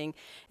something.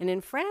 And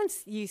in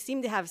France, you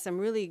seem to have some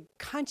really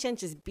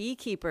conscientious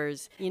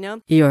beekeepers,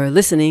 You're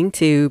listening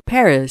to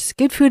Paris,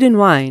 Good Food and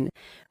Wine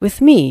with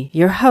me,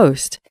 your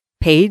host,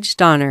 Paige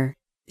Donner.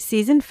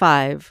 Season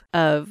 5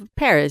 of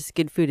Paris,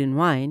 Good Food and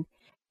Wine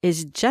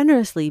is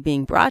generously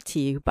being brought to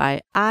you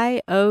by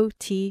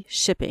IoT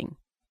Shipping.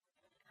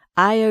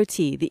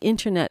 IoT, the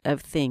Internet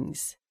of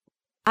Things.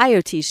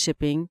 IoT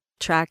shipping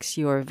tracks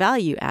your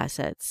value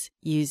assets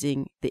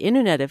using the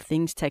Internet of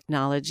Things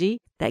technology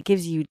that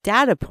gives you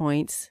data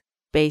points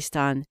based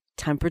on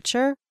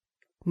temperature,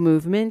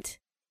 movement,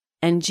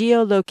 and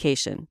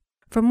geolocation.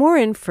 For more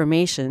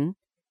information,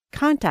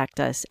 contact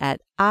us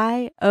at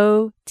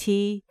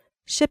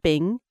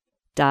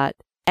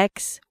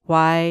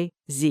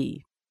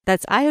iotshipping.xyz.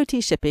 That's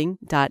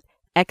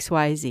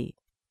iotshipping.xyz.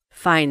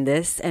 Find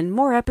this and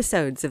more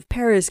episodes of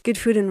Paris Good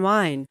Food and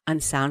Wine on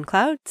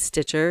SoundCloud,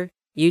 Stitcher,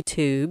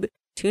 YouTube,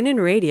 TuneIn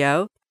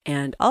Radio,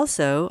 and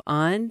also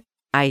on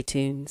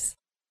iTunes.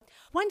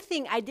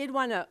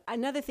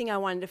 Another thing I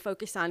wanted to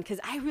focus on, because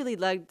I really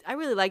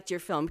liked your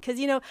film, because,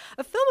 you know,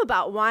 a film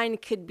about wine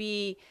could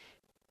be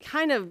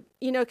kind of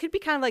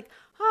like,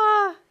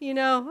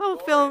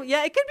 film.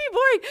 Yeah, it could be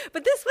boring,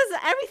 but this was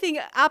everything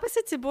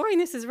opposite to boring.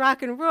 This is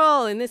rock and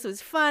roll, and this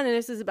was fun, and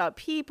this was about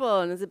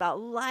people, and it's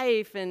about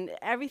life, and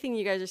everything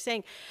you guys are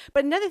saying.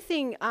 But another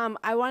thing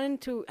I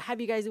wanted to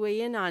have you guys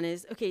weigh in on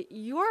is, okay,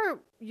 your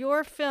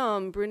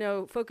film,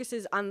 Bruno,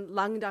 focuses on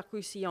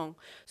Languedoc-Roussillon.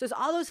 So it's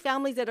all those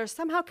families that are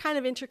somehow kind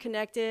of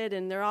interconnected,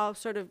 and they're all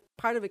sort of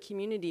part of a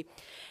community.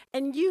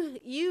 And you,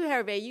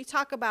 Hervé, you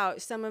talk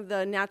about some of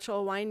the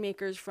natural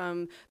winemakers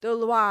from the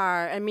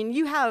Loire. I mean,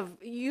 you have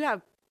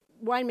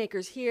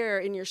winemakers here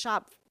in your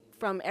shop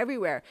from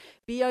everywhere,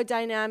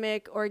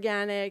 biodynamic,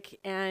 organic,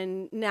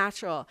 and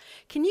natural.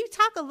 Can you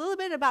talk a little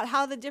bit about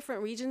how the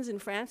different regions in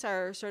France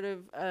are sort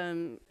of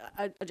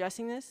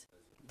addressing this?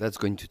 That's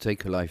going to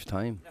take a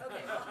lifetime.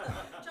 Okay.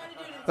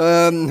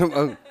 Try to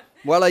do it.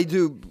 Well, I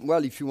do.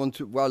 Well, if you want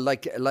to, well,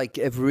 like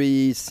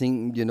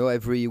everything, you know,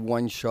 every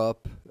wine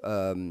shop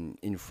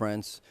in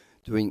France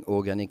doing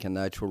organic and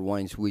natural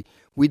wines.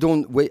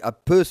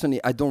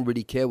 Personally, I don't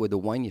really care where the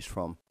wine is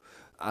from.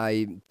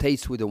 I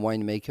taste with a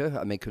winemaker.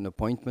 I make an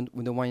appointment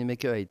with a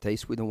winemaker. I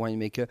taste with a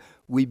winemaker.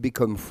 We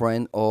become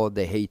friends, or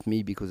they hate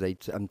me because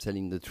I'm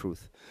telling the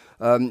truth.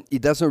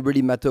 It doesn't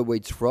really matter where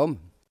it's from.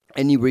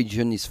 Any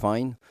region is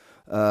fine.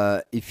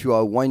 If you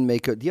are a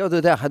winemaker, the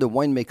other day I had a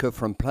winemaker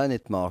from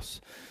Planet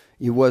Mars.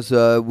 He was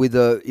with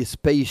his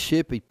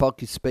spaceship. He parked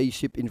his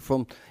spaceship in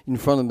front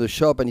of the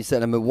shop, and he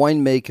said, "I'm a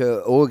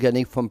winemaker,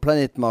 organic from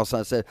Planet Mars."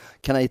 I said,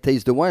 "Can I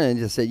taste the wine?" And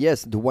he said,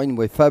 "Yes, the wine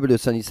was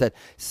fabulous." And he said,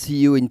 "See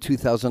you in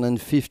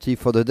 2050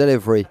 for the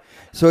delivery."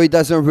 So it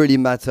doesn't really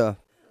matter.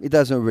 It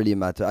doesn't really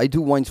matter. I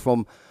do wines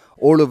from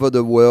all over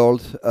the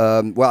world.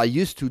 I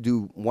used to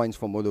do wines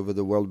from all over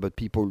the world, but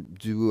people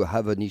do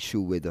have an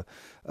issue with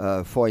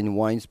foreign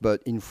wines.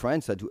 But in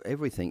France, I do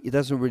everything. It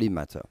doesn't really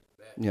matter.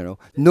 You know,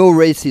 no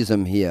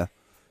racism here.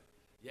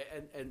 Yeah,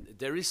 and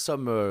there is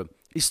some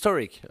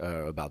historic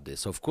about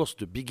this. Of course,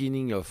 the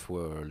beginning of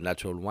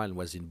natural wine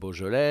was in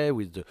Beaujolais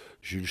with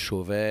Jules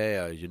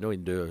Chauvet,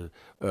 in the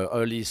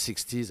early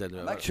 60s. And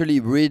I'm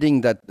actually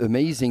reading that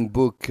amazing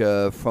book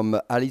from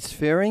Alice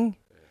Fearing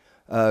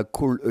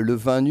called Le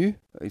Vin Nu.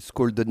 It's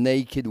called The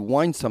Naked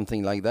Wine,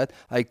 something like that.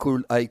 I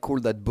call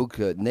that book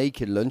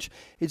Naked Lunch.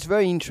 It's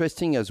very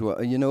interesting as well.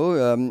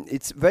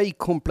 It's very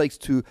complex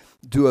to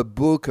do a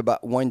book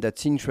about wine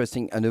that's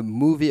interesting and a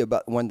movie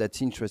about wine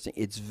that's interesting.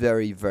 It's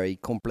very, very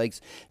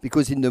complex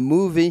because in the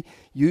movie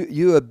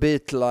you're a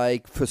bit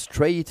like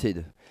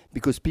frustrated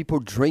because people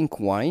drink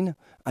wine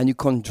and you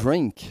can't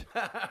drink.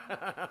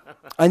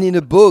 And in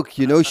a book,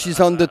 she's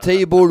on the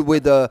table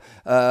with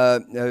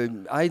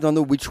I don't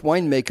know which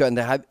winemaker, and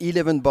they have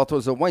 11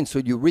 bottles of wine. So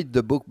you read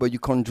the book, but you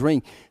can't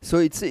drink. So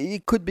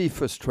it could be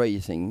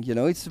frustrating.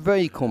 It's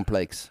very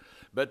complex.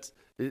 But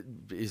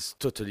it's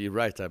totally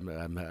right.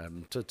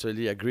 I'm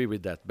totally agree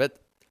with that. But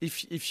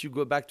if you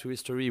go back to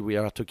history, we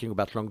are talking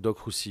about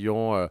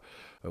Languedoc-Roussillon.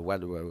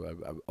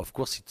 Of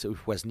course,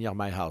 it was near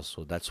my house,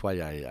 so that's why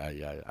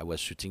I was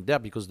shooting there,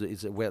 because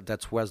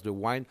that was the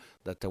wine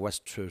that I was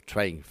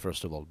trying,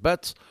 first of all.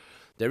 But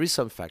there is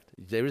some fact.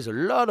 There is a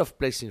lot of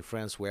places in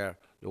France where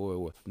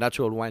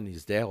natural wine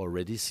is there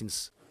already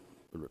since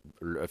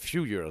a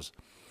few years.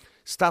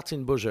 Start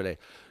in Beaujolais.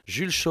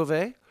 Jules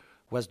Chauvet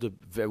was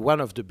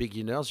one of the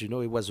beginners. He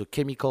was a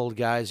chemical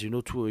guy,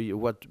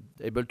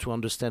 able to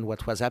understand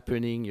what was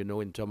happening,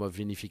 in terms of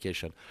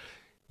vinification.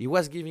 He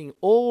was giving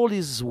all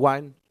his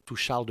wine to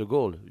Charles de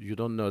Gaulle. You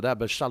don't know that,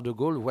 but Charles de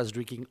Gaulle was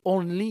drinking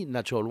only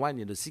natural wine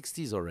in the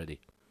 60s already.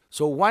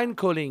 So Wine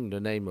Calling,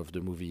 the name of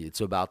the movie, it's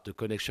about the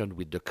connection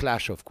with the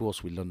clash, of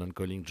course, with London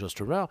Calling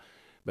just around,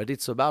 but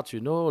it's about,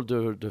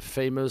 the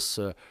famous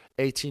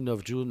 18th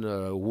of June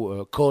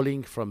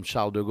calling from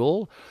Charles de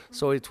Gaulle.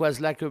 So it was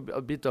like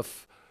a bit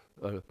of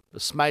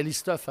smiley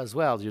stuff as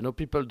well.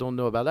 People don't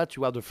know about that.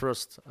 You are the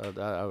first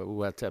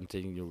who are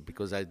attempting,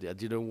 because I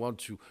didn't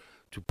want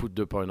to put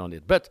the point on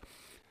it. But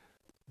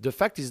the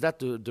fact is that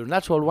the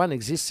natural one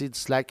exists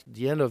since like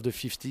the end of the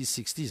 50s,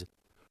 60s,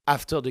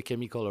 after the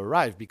chemical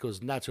arrived,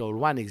 because natural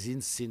one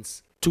exists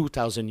since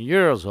 2,000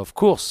 years, of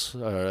course.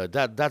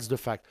 That's the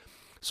fact.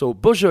 So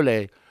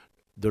Beaujolais,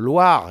 the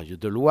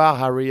Loire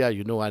area,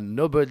 and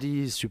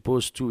nobody is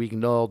supposed to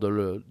ignore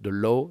the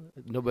law.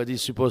 Nobody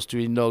is supposed to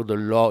ignore the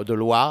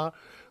Loire,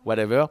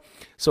 whatever.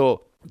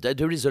 So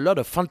there is a lot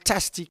of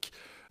fantastic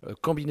a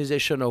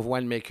combination of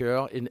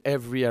winemaker in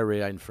every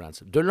area in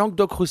France. The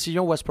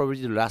Languedoc-Roussillon was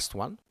probably the last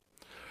one.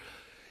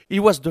 It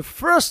was the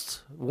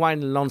first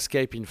wine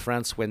landscape in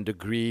France when the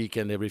Greek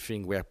and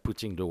everything were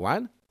putting the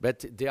wine,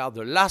 but they are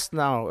the last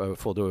now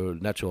for the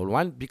natural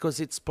wine because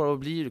it's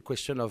probably a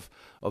question of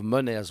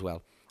money as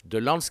well.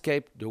 The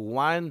landscape, the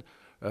wine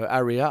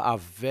area are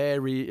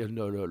very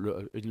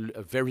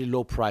very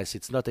low price.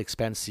 It's not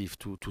expensive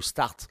to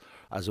start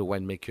as a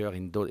winemaker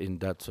in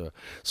that.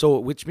 So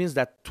which means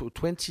that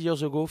 20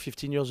 years ago,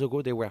 15 years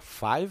ago, there were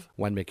 5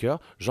 winemakers.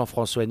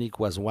 Jean-François Hennique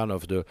was one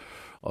of the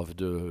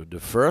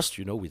first,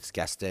 with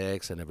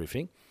Castex and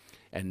everything.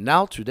 And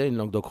now today in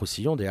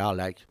Languedoc-Roussillon, they are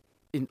like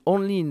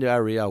only in the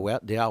area where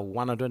there are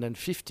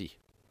 150.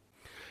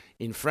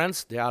 In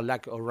France, there are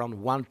like around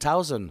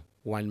 1,000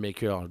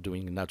 winemakers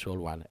doing natural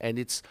wine, and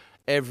it's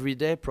every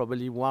day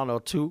probably 1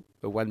 or 2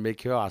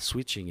 winemakers are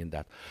switching in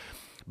that.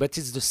 But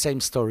it's the same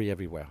story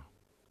everywhere.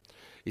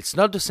 It's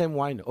not the same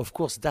wine. Of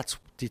course,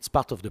 it's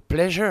part of the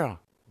pleasure.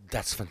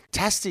 That's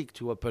fantastic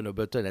to open a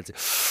bottle and say,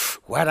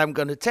 what I'm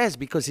gonna taste,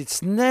 because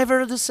it's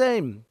never the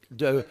same.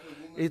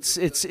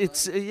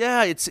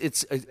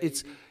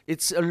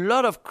 It's a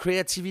lot of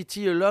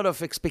creativity, a lot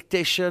of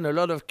expectation, a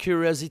lot of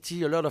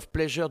curiosity, a lot of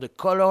pleasure. The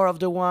color of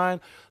the wine,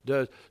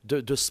 the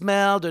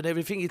smell, and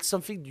everything. It's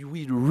something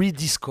we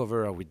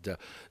rediscover with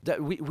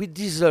that we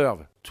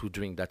deserve to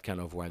drink that kind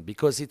of wine,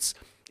 because it's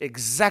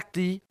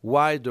exactly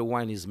why the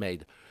wine is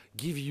made.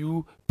 Give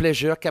you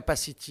pleasure,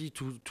 capacity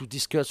to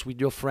discuss with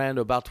your friend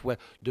about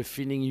the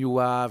feeling you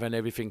have and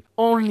everything.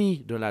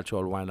 Only the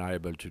natural wine are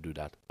able to do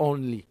that.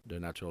 Only the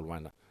natural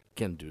wine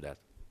can do that.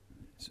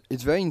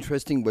 It's very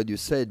interesting what you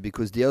said,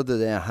 because the other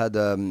day I had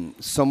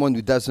someone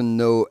who doesn't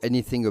know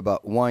anything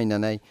about wine,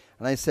 and I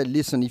said,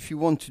 listen, if you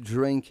want to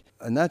drink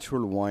a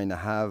natural wine, I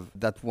have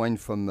that wine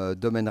from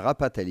Domaine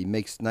Rapatel. He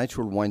makes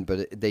natural wine,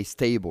 but they're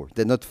stable.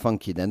 They're not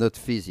funky. They're not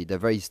fizzy. They're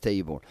very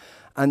stable.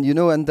 And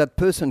and that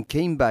person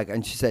came back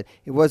and she said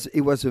it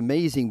was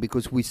amazing,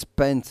 because we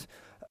spent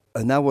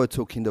an hour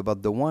talking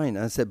about the wine.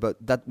 And I said, but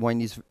that wine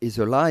is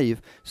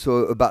alive.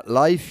 So about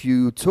life,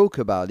 you talk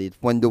about it.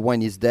 When the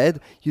wine is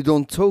dead, you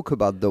don't talk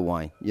about the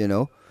wine,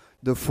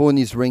 The phone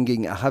is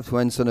ringing. I have to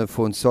answer the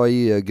phone.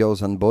 Sorry,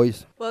 girls and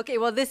boys. Well, okay.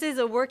 Well, this is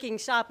a working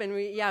shop, and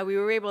we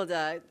were able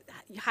to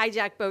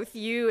hijack both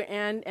you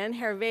and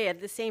Hervé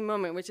at the same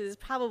moment, which is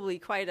probably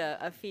quite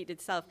a feat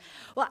itself.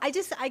 Well, I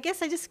guess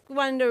I just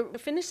wanted to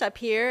finish up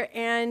here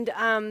and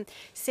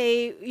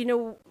say,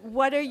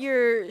 what are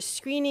your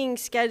screening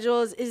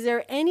schedules? Is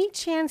there any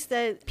chance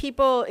that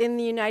people in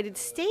the United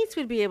States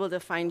would be able to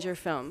find your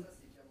film?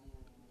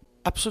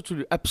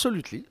 Absolutely.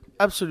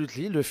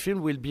 The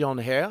film will be on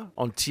air,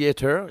 on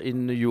theater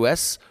in the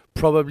US,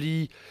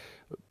 probably.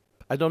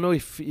 I don't know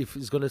if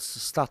it's going to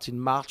start in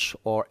March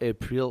or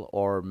April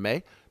or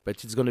May,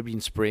 but it's going to be in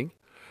spring.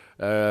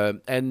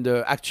 And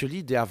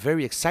actually, they are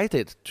very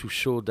excited to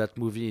show that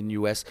movie in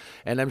US.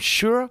 And I'm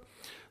sure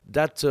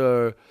that,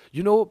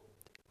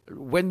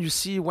 when you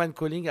see Wine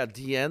Calling at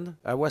the end,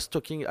 I was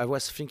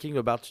thinking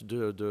about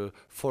the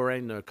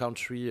foreign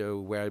country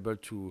who were able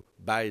to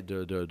buy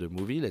the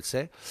movie, let's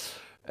say.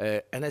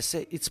 And I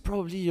say it's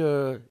probably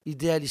a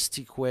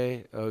idealistic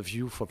way of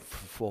view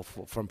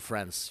from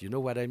France. You know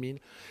what I mean?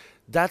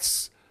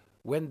 That's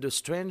when the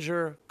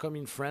stranger come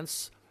in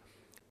France.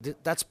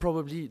 That's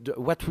probably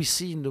what we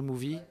see in the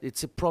movie.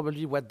 It's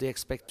probably what they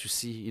expect to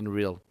see in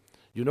real.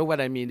 You know what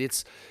I mean?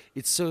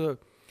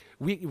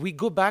 We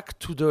go back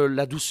to the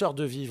la douceur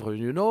de vivre.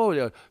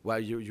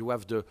 You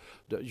have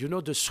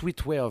the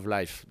sweet way of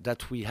life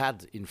that we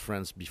had in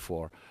France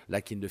before,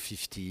 like in the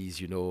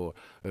 50s.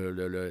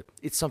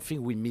 It's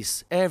something we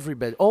miss.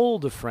 Everybody, all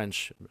the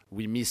French,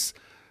 we miss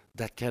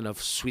that kind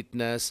of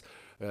sweetness.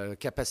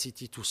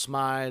 Capacity to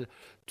smile,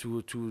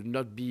 to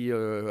not be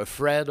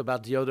afraid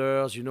about the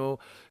others,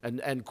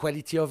 and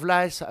quality of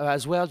life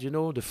as well,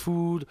 the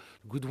food,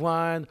 good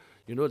wine,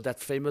 that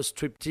famous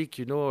triptych,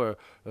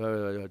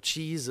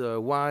 cheese,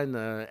 wine,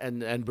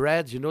 and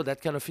bread,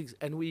 that kind of things.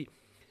 And we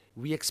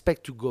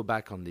expect to go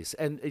back on this.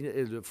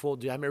 And for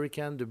the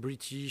American, the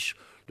British,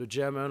 the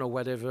German or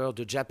whatever,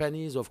 the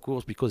Japanese, of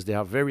course, because they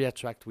are very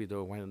attracted with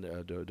the wine,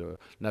 the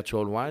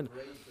natural wine.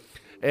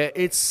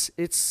 It's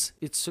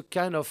a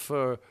kind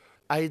of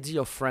idea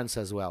of France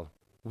as well.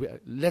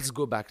 Let's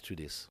go back to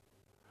this.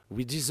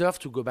 We deserve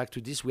to go back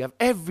to this. We have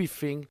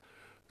everything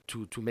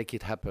to make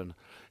it happen,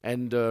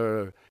 and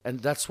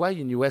that's why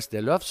in US they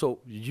love. So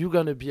you're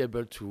gonna be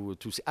able to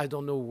see. I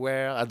don't know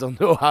where. I don't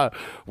know how.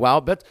 Wow,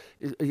 but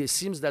it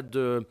seems that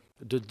the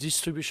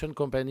distribution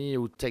company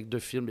who take the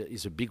film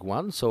is a big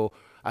one. So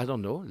I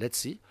don't know. Let's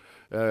see.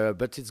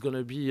 But it's going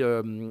to be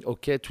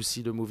okay to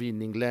see the movie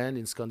in England,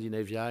 in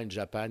Scandinavia, in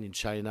Japan, in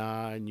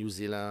China, in New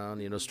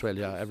Zealand, in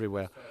Australia,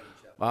 everywhere.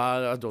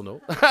 I don't know.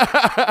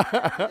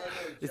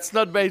 It's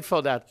not made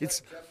for that.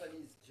 It's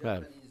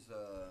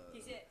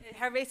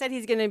Hervé said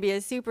he's going to be a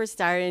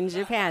superstar in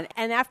Japan.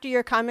 And after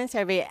your comments,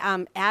 Hervé,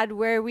 add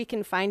where we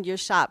can find your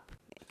shop,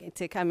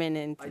 to come in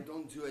and. I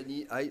don't do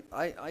any.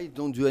 I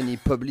don't do any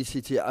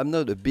publicity. I'm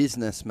not a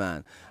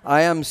businessman.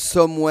 I am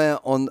somewhere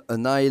on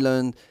an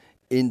island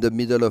in the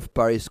middle of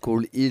Paris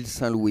called Ile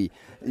Saint Louis.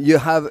 You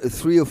have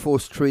 3 or 4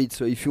 streets,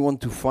 so if you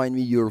want to find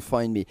me, you'll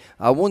find me.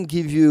 I won't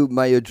give you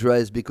my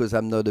address because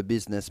I'm not a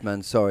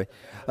businessman. Sorry.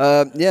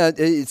 Yeah,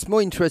 it's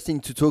more interesting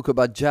to talk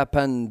about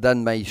Japan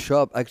than my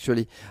shop,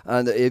 actually.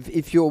 And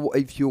if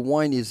your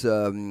wine is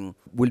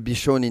will be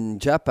shown in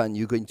Japan,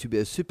 you're going to be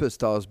a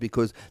superstars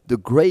because the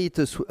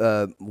greatest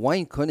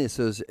wine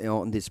connoisseurs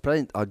on this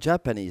planet are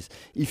Japanese.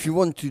 If you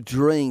want to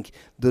drink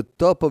the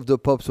top of the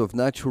pops of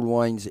natural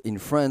wines in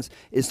France,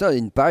 it's not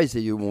in Paris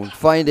that you won't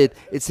find it.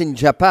 It's in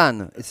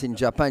Japan. It's in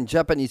Japan.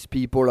 Japanese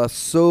people are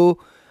so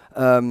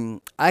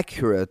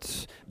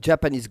accurate.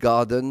 Japanese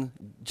garden,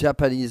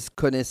 Japanese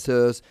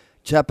connoisseurs,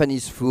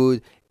 Japanese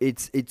food.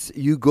 It's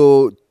you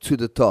go to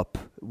the top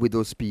with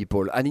those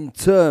people. And in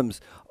terms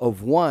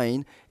of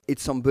wine,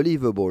 it's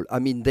unbelievable. I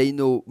mean, they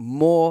know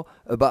more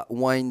about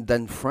wine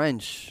than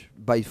French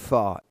by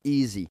far,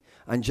 easy.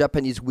 And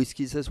Japanese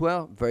whiskies as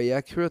well, very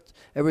accurate.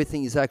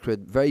 Everything is accurate,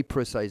 very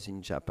precise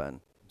in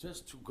Japan.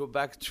 Just to go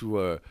back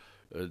to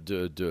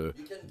the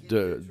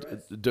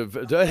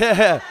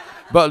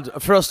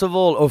but first of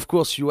all, of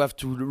course, you have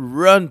to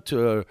run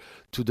to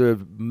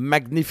the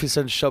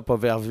magnificent shop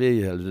of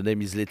Hervé. The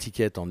name is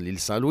L'Etiquette on l'Île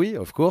Saint-Louis.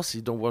 Of course,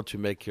 you don't want to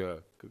make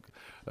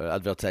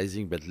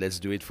advertising, but let's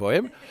do it for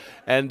him.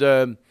 And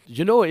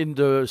you know, in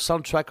the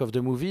soundtrack of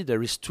the movie,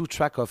 there is 2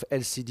 tracks of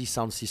LCD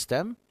Sound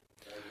System,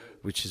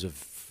 which is a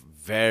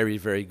very,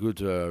 very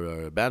good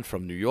band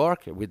from New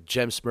York with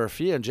James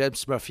Murphy. And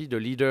James Murphy, the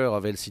leader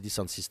of LCD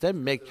Sound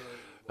System, make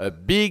a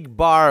big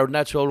bar of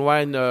natural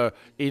wine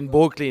in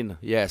Brooklyn,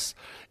 yes.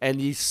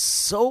 And he's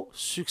so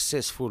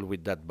successful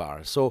with that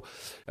bar. So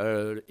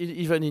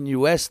even in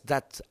US,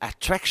 that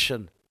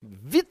attraction,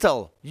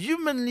 vital,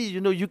 humanly,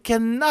 you know, you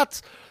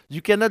cannot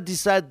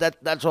decide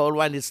that natural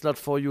wine is not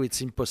for you.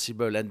 It's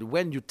impossible. And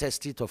when you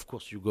test it, of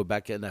course, you go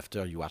back and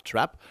after you are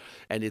trapped.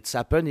 And it's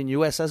happened in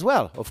US as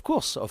well, of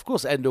course.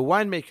 And the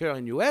winemaker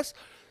in US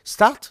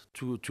start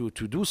to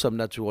do some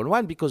natural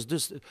wine because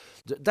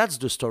that's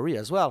the story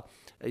as well.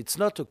 It's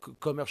not a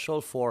commercial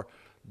for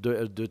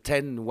the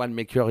 10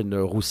 winemaker in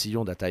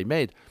Roussillon that I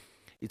made.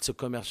 It's a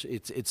commercial.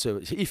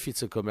 If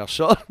it's a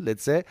commercial,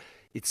 let's say,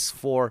 it's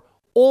for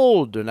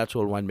all the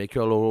natural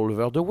winemaker all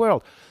over the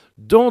world.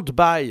 Don't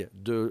buy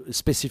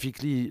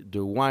specifically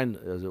the wine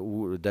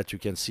that you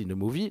can see in the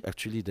movie.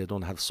 Actually, they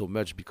don't have so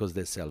much because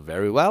they sell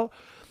very well.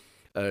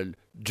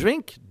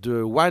 Drink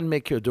the wine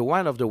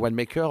of the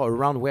winemaker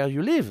around where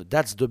you live.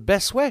 That's the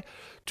best way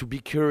to be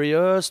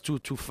curious,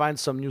 to find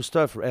some new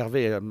stuff.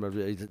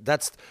 Hervé,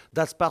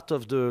 that's part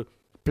of the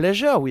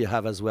pleasure we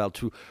have as well.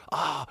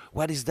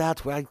 What is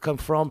that? Where it come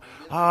from?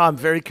 I'm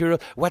very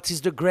curious. What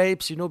is the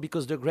grapes? You know,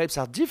 because the grapes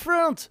are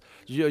different.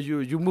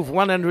 You move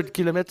 100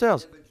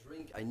 kilometers.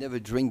 I never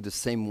drink the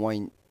same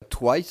wine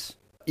twice,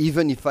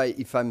 even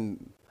if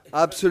I'm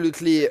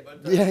absolutely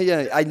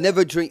I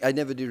never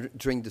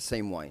drink the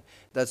same wine.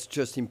 That's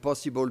just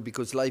impossible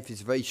because life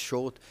is very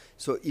short.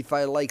 So if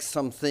I like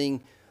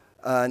something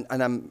and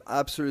I'm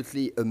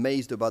absolutely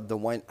amazed about the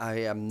wine,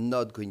 I am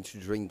not going to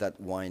drink that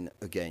wine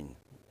again.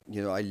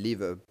 You know, I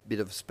leave a bit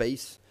of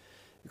space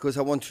because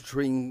I want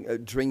to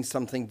drink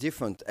something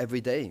different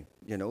every day.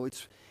 You know,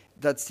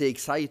 that's the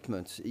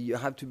excitement. You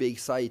have to be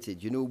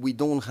excited. You know, we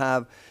don't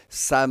have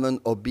salmon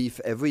or beef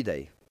every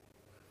day.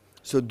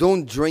 So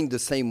don't drink the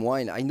same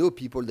wine. I know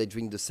people that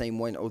drink the same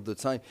wine all the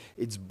time.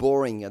 It's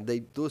boring, and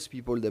those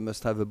people, they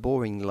must have a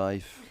boring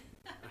life.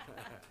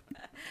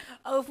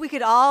 Oh, if we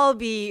could all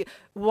be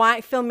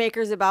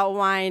filmmakers about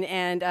wine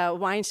and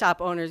wine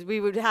shop owners, we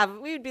would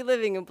be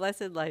living a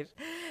blessed life.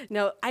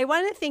 No, I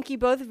want to thank you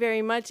both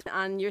very much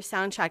on your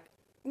soundtrack.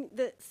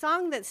 The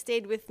song that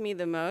stayed with me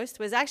the most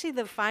was actually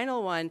the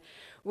final one,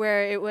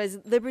 where it was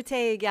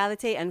Liberté,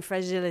 Égalité, and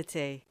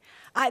Fragilité.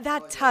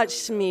 That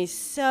touched me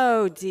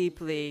so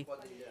deeply.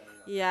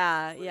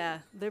 Yeah.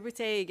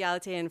 Liberté,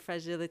 Égalité, and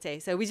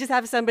Fragilité. So we just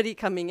have somebody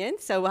coming in,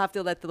 so we'll have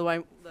to let the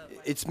wine.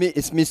 It's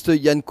Mr.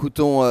 Yann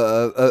Couton,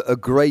 a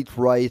great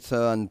writer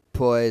and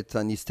poet,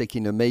 and he's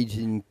taking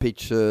amazing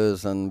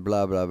pictures and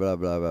blah blah blah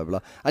blah blah blah.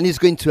 And he's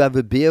going to have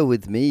a beer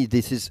with me.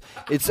 It's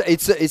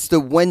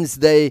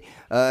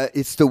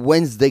the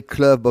Wednesday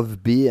club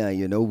of beer,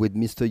 you know, with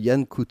Mr.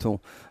 Yann Couton.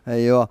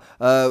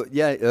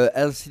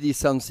 LCD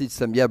Sound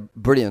System,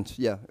 brilliant.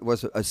 Yeah, it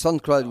was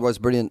SoundCloud was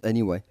brilliant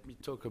anyway.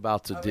 Talk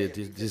about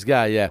this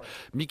guy, yeah.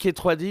 Mickey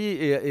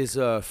 3D is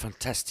a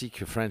fantastic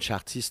French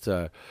artist,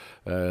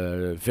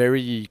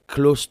 very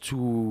close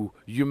to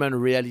human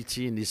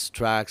reality in his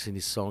tracks, in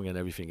his song and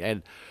everything.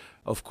 And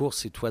of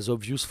course, it was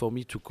obvious for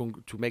me to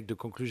make the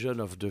conclusion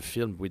of the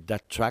film with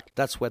that track.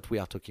 That's what we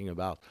are talking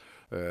about.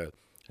 We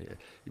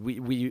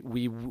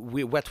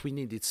what we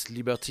need, it's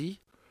liberty,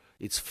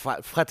 it's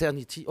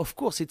fraternity. Of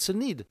course, it's a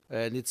need,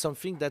 and it's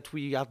something that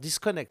we are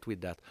disconnected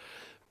with that.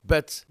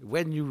 But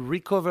when you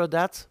recover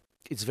that,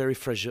 it's very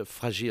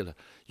fragile.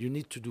 You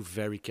need to do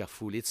very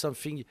careful. It's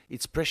something.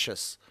 It's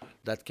precious.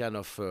 That kind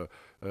of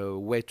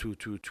way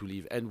to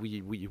live, and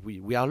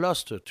we are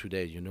lost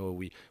today. You know,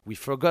 we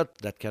forgot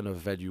that kind of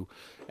value,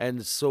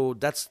 and so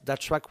that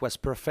track was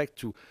perfect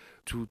to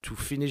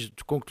finish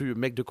to conclude,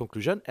 make the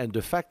conclusion. And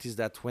the fact is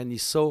that when he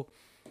saw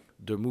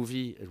the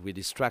movie with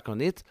this track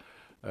on it,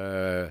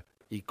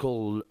 he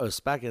called us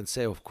back and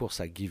said, "Of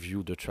course, I give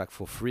you the track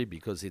for free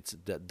because it's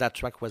that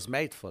track was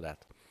made for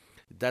that."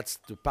 That's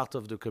the part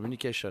of the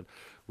communication,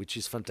 which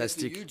is There's a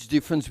fantastic. huge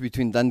difference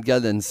between Dan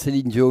Gall and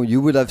Celine Dion.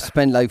 You would have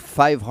spent like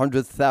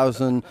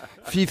 500,000,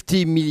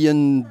 $50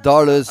 million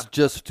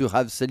just to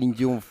have Celine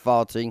Dion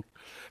farting.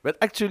 But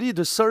actually,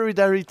 the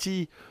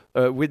solidarity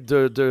with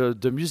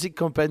the music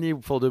company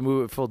for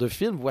the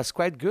film was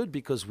quite good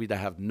because we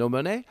have no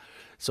money.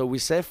 So we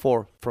say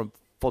for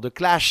the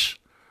Clash,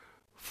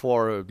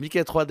 for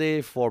Mickey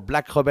 3D, for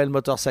Black Rebel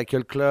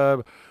Motorcycle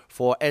Club,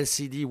 for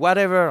LCD,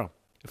 whatever,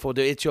 for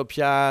the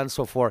Ethiopian,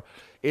 so for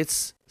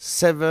it's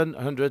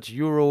 700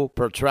 euro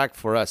per track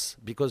for us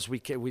because we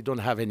don't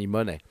have any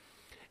money,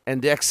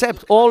 and they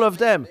accept all of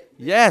them.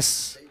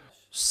 Yes.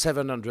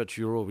 700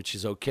 euro, which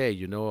is okay,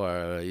 you know,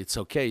 it's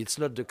okay. It's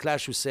not the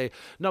Clash who say,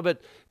 no, but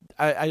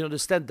I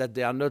understand that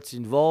they are not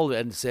involved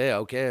and say,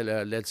 okay,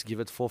 let's give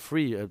it for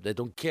free. They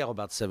don't care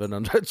about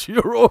 700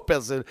 euro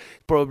person.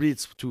 Probably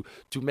it's to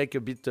make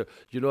a bit,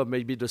 you know,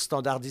 maybe the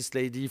standardist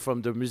lady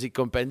from the music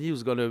company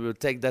who's going to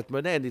take that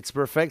money, and it's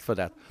perfect for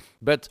that.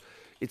 But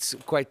it's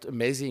quite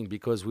amazing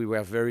because we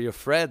were very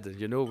afraid,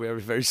 you know, we were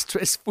very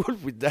stressful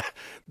with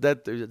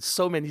that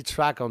so many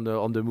tracks on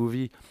the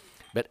movie.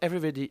 But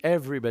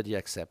everybody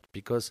accept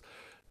because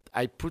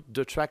I put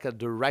the track at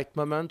the right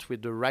moment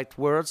with the right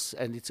words,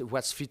 and it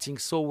was fitting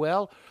so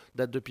well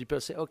that the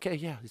people say, "Okay,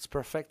 yeah, it's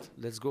perfect.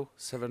 Let's go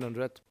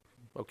 700."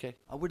 Okay.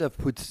 I would have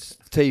put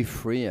Stay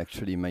Free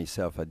actually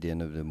myself at the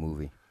end of the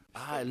movie.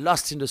 I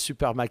Lost in the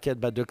Supermarket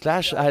by the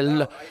Clash.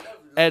 And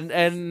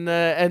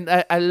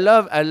I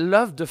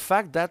love the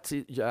fact that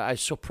I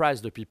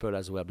surprised the people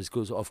as well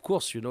because of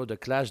course, you know, the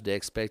Clash, they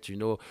expect, you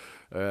know,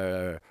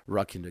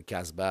 Rock in the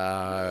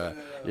Casbah,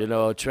 you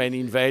know, Train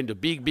in Vain, the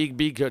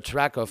big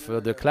track of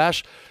the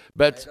Clash,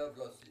 but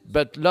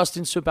Lost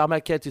in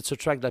Supermarket, it's a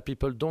track that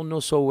people don't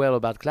know so well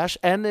about Clash,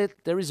 and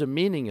there is a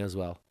meaning as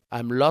well.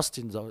 I'm lost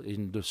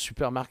in the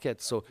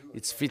supermarket, so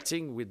it's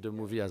fitting with the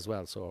movie as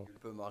well. So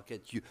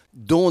Supermarket, you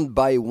don't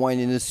buy wine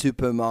in a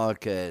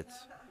supermarket.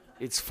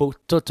 it's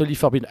totally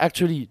forbidden.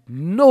 Actually,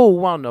 no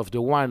one of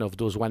the wine of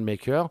those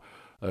winemaker,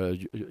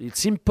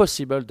 it's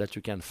impossible that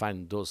you can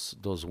find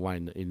those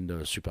wine in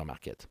the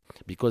supermarket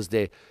because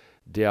they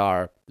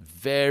are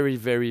very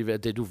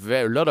they do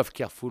a lot of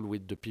careful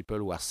with the people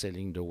who are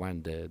selling the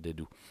wine they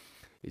do.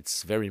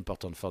 It's very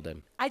important for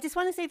them. I just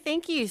want to say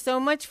thank you so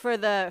much for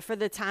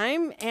the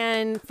time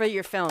and for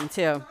your film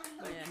too.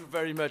 Thank you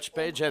very much,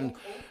 Paige, and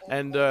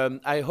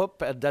I hope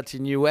that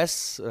in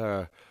US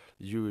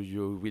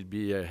you will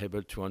be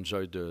able to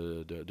enjoy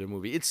the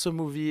movie. It's a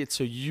movie. It's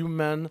a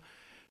human,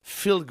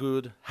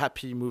 feel-good,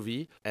 happy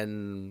movie,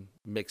 and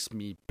makes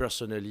me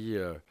personally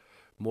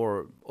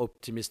more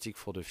optimistic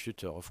for the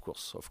future. Of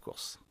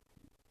course.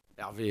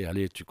 Hervé,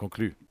 allez, tu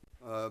conclus.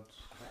 A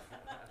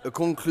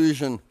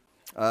conclusion.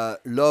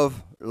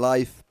 Love,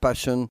 life,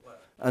 passion,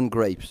 and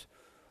grapes.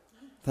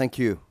 Thank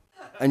you.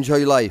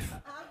 Enjoy life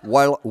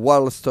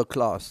while stock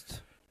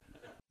lasts.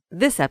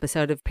 This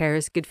episode of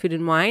Paris Good Food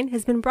and Wine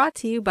has been brought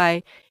to you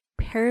by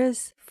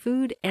Paris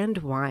Food and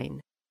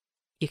Wine.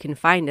 You can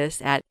find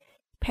us at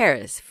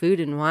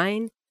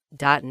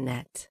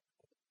parisfoodandwine.net.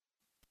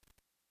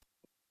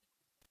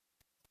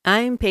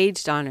 I'm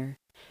Paige Donner.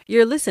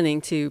 You're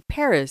listening to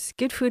Paris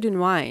Good Food and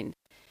Wine.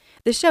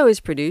 The show is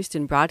produced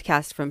and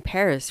broadcast from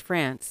Paris,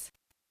 France.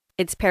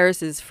 It's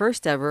Paris's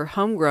first ever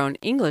homegrown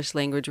English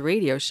language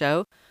radio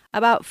show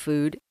about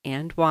food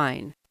and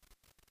wine.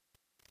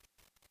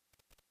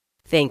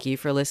 Thank you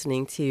for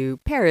listening to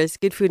Paris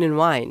Good Food and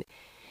Wine.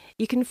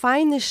 You can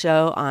find the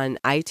show on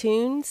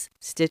iTunes,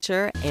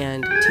 Stitcher,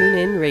 and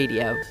TuneIn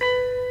Radio.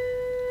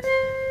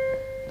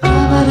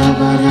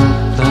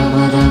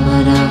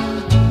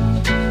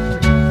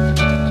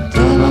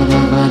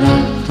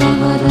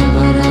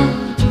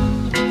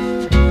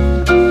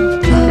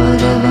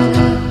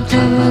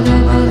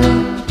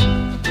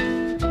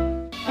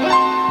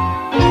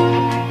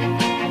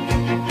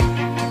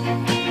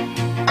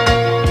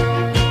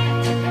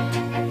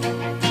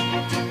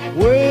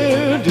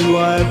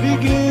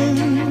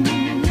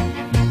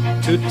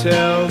 To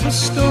tell the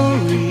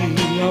story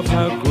of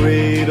how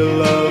great a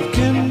love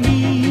can be.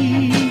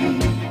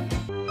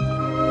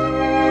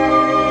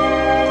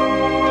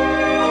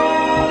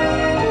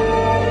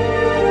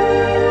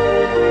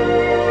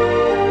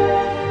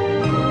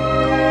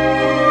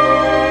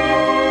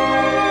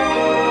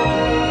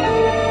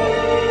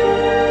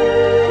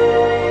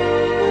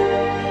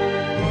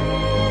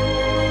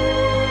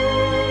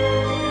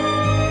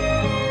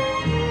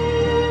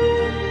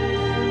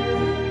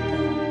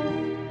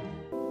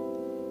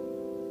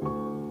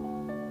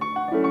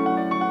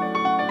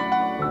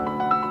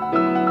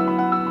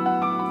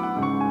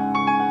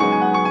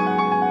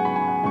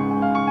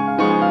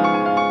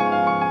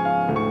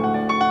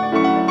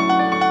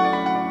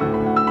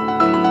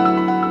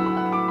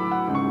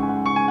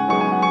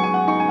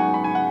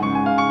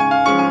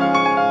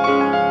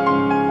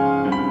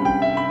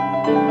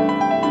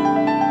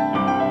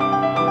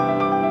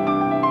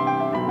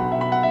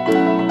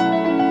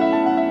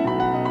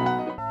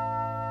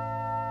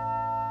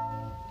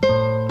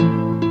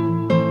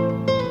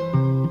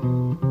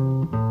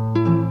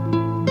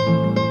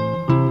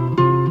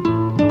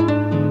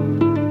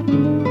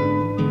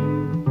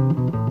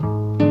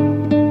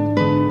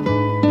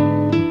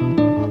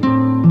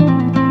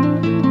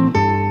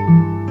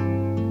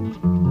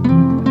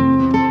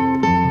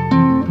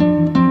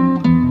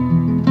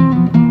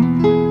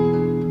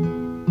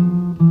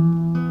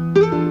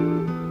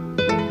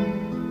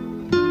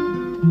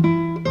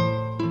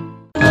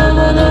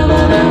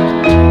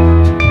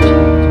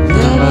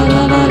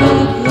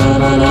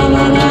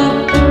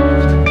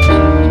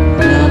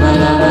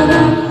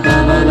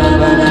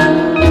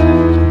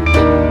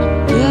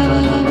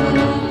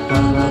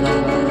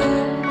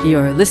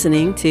 You're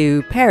listening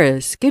to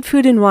Paris, Good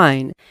Food and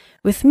Wine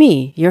with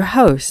me, your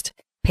host,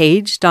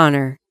 Paige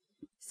Donner.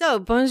 So,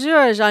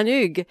 bonjour,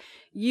 Jean-Hugues.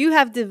 You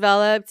have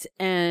developed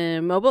a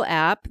mobile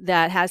app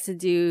that has to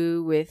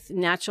do with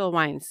natural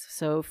wines.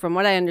 So, from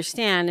what I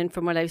understand and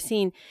from what I've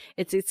seen,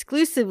 it's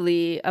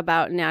exclusively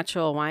about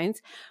natural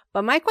wines.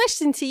 But my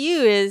question to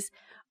you is,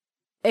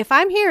 if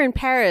I'm here in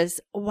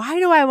Paris, why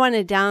do I want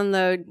to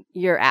download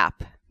your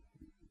app?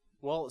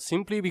 Well,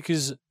 simply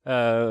because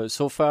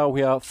so far we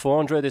have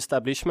 400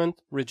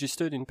 establishments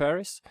registered in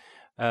Paris.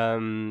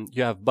 You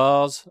have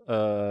bars,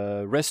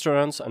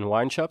 restaurants, and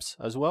wine shops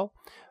as well.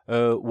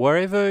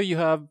 Wherever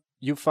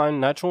you find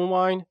natural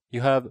wine,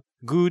 you have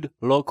good,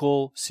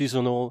 local,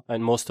 seasonal,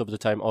 and most of the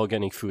time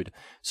organic food.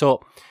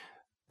 So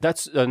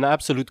that's an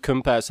absolute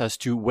compass as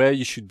to where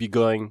you should be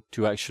going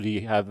to actually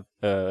have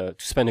to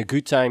spend a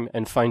good time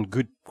and find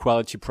good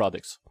quality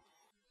products.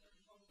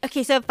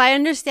 Okay, so if I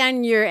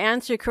understand your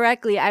answer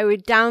correctly, I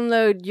would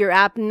download your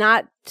app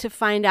not to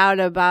find out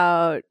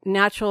about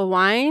natural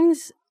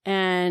wines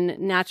and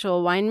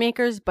natural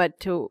winemakers, but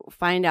to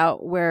find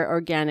out where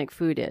organic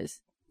food is.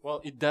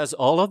 Well, it does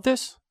all of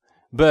this,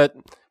 but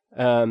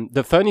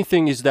the funny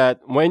thing is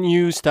that when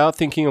you start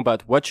thinking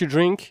about what you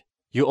drink,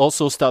 you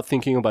also start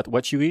thinking about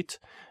what you eat.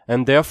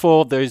 And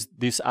therefore, there is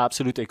this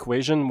absolute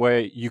equation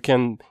where you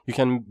can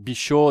be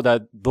sure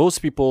that those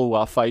people who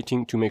are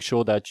fighting to make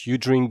sure that you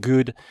drink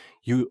good,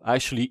 you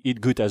actually eat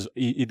good as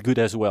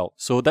well.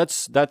 So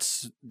that's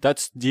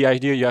the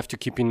idea you have to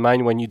keep in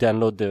mind when you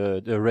download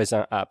the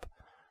Raisin app.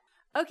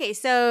 Okay,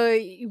 so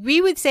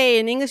we would say,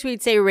 in English,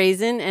 we'd say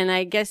raisin, and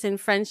I guess in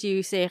French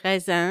you say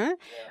raisin,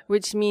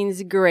 which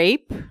means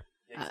grape.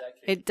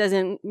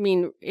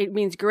 Exactly. It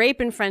means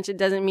grape in French. It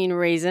doesn't mean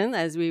raisin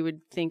as we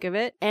would think of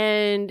it.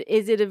 And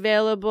is it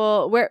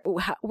available?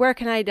 Where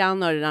can I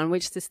download it on?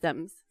 Which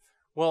systems?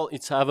 Well,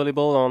 it's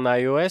available on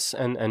iOS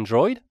and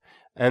Android.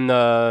 And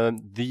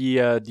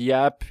the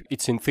app,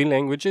 it's in 3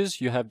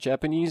 languages. You have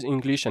Japanese,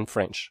 English, and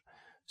French.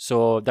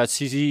 So that's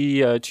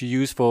easy to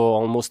use for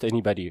almost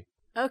anybody.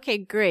 Okay,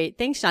 great.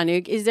 Thanks,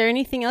 Jean-Hugues. Is there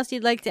anything else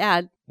you'd like to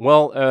add?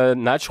 Well,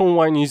 natural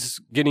wine is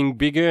getting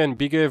bigger and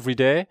bigger every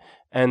day.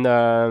 And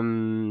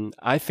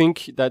I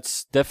think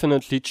that's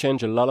definitely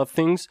changed a lot of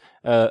things.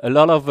 A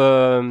lot of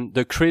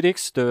the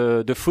critics,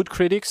 the food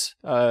critics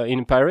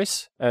in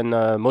Paris, and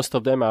most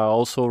of them are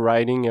also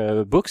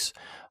writing books,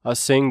 are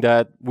saying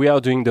that we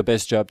are doing the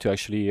best job to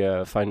actually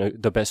find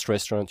the best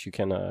restaurant you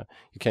can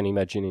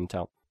imagine in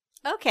town.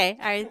 Okay,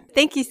 all right.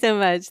 Thank you so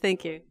much.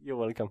 Thank you. You're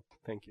welcome.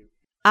 Thank you.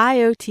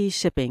 IoT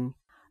shipping.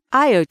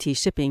 IoT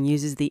shipping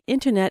uses the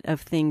Internet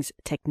of Things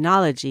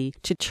technology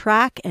to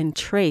track and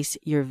trace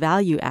your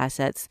value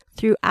assets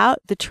throughout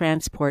the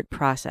transport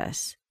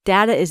process.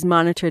 Data is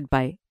monitored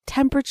by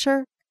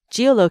temperature,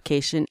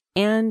 geolocation,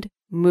 and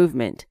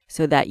movement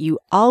so that you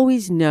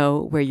always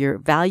know where your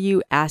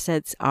value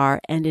assets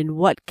are and in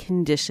what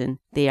condition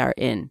they are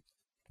in.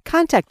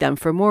 Contact them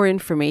for more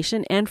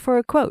information and for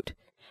a quote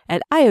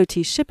at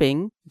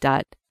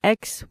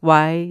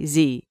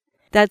iotshipping.xyz.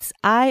 That's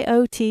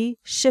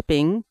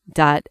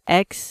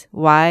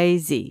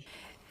iotshipping.xyz.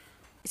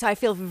 So I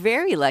feel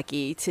very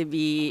lucky to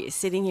be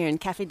sitting here in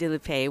Café de la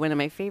Paix, one of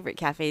my favorite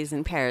cafes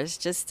in Paris,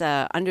 just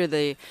under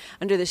the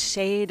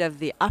shade of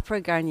the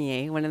Opera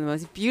Garnier, one of the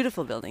most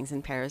beautiful buildings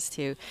in Paris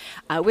too,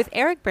 with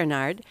Eric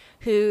Bernard,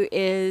 who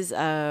is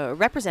a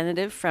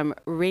representative from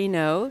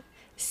Reynaud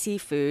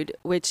Seafood,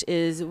 which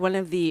is one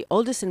of the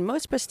oldest and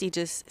most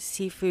prestigious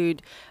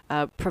seafood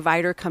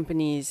provider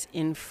companies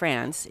in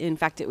France. In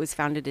fact, it was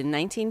founded in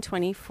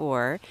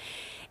 1924.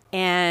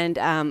 And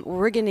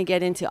we're going to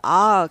get into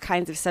all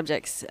kinds of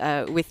subjects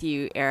with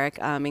you, Eric,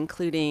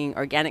 including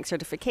organic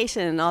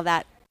certification and all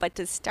that. But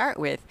to start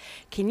with,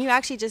 can you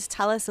actually just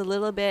tell us a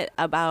little bit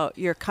about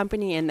your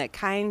company and the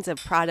kinds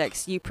of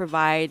products you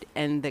provide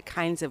and the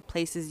kinds of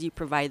places you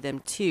provide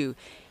them to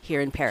here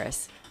in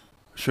Paris?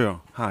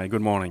 Sure. Hi,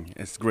 good morning.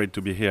 It's great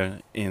to be here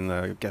in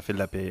Café de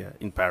la Paix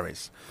in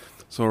Paris.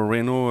 So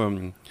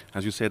Reynaud,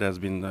 as you said, has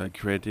been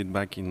created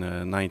back in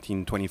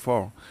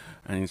 1924,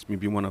 and it's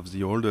maybe one of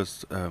the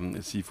oldest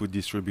seafood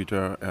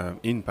distributor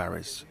in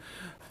Paris.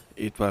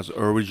 It was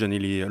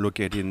originally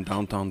located in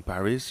downtown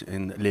Paris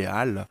in Les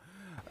Halles,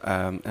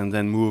 and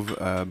then moved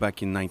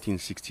back in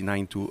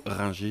 1969 to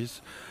Rungis,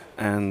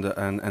 and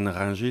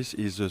Rungis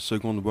is the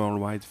second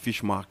worldwide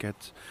fish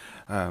market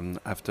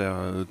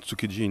after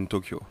Tsukiji in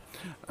Tokyo.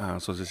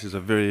 So this is a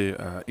very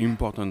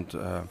important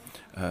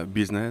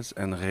business,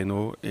 and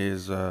Reynaud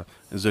is the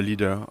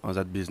leader of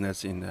that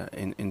business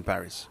in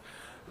Paris.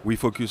 We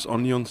focus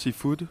only on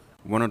seafood,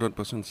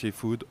 100%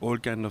 seafood, all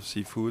kind of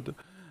seafood,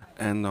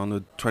 and on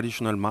a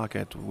traditional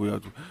market.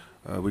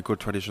 We call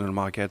traditional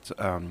market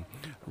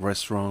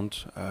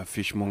restaurant,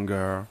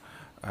 fishmonger,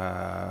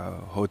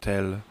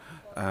 hotel,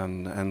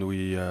 and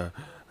we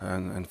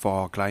and for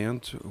our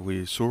client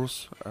we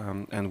source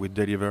and we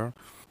deliver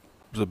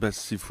the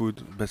best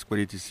seafood, best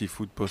quality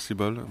seafood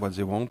possible, what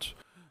they want,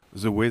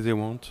 the way they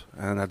want,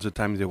 and at the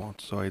time they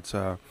want. So it's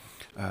a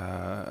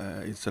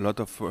lot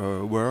of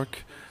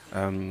work,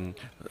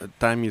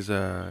 time is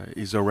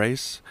a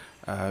race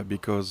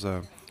because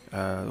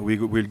we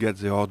will get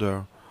the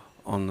order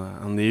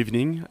on the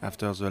evening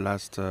after the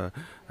last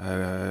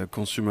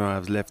consumer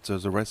has left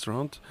the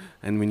restaurant,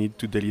 and we need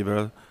to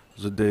deliver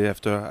the day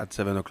after at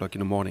 7 o'clock in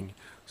the morning.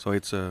 So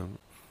it's a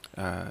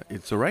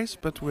race,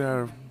 but we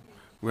are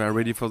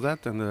ready for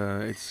that, and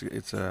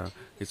it's a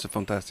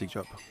fantastic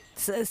job.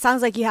 So it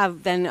sounds like you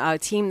have then a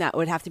team that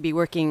would have to be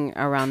working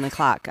around the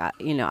clock.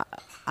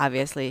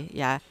 Obviously,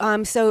 yeah.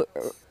 So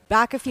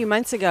back a few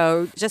months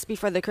ago, just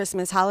before the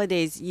Christmas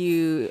holidays,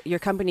 your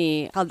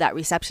company held that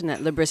reception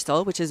at Le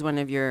Bristol, which is one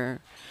of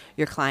your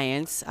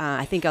clients.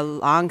 I think a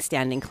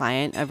long-standing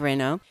client of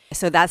Renault.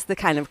 So that's the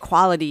kind of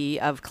quality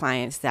of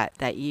clients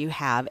that you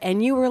have.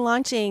 And you were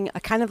launching a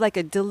kind of like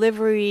a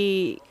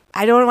delivery.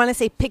 I don't want to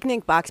say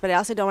picnic box, but I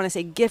also don't want to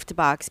say gift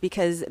box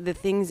because the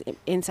things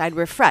inside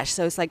were fresh.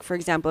 So it's like, for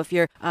example, if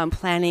you're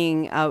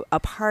planning a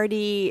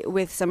party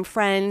with some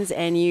friends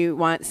and you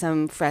want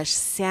some fresh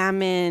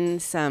salmon,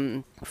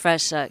 some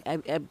fresh, I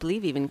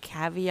believe even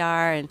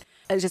caviar, and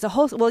just a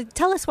whole. Well,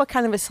 tell us what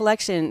kind of a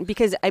selection,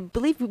 because I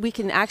believe we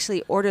can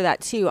actually order that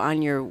too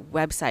on your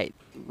website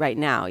right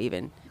now,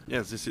 even.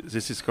 Yes,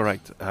 this is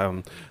correct.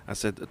 I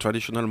said a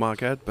traditional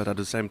market, but at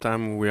the same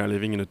time we are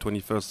living in the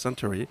 21st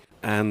century,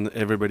 and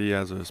everybody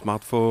has a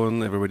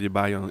smartphone, everybody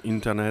buy on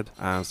internet,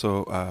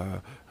 so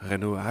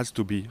Renault has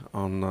to be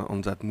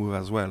on that move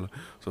as well.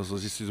 So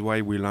this is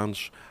why we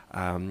launched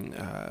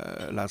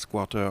last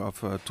quarter of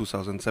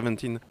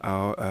 2017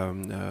 our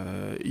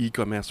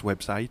e-commerce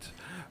website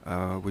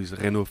with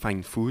Renault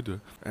Fine Food,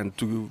 and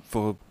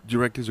for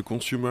directly the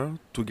consumer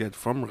to get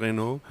from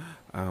Renault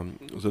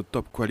the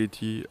top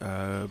quality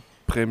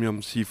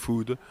premium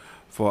seafood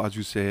for, as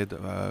you said,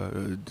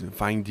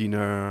 fine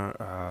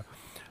dinner,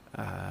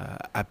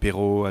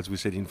 apéro, as we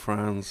said in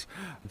France.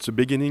 It's a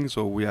beginning,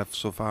 so we have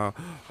so far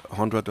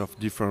 100 of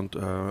different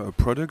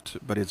products,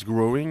 but it's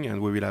growing,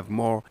 and we will have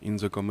more in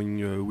the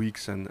coming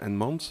weeks and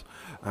months.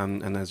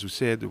 And as you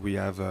said, we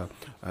have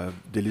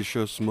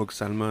delicious smoked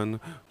salmon,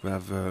 we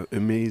have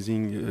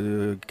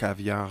amazing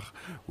caviar,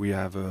 we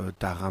have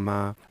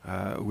tarama,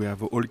 we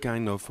have all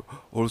kind of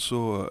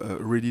also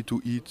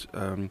ready-to-eat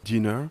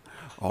dinner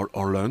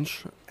or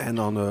lunch, and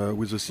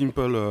with a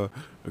simple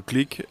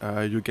click,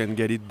 you can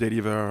get it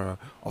delivered,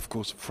 of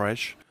course,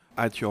 fresh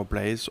at your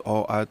place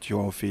or at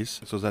your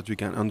office, so that you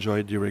can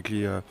enjoy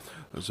directly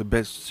the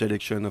best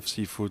selection of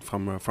seafood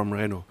from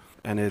Renault.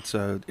 And it's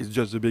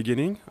just the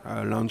beginning.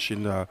 Launch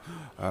in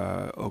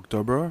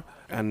October,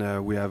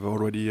 and we have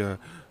already a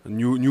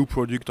new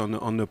product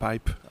on the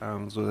pipe,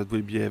 so that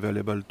will be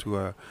available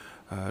to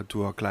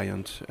our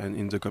client and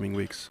in the coming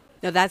weeks.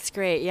 No, that's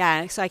great.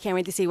 Yeah, so I can't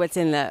wait to see what's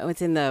in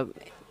the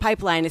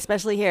pipeline,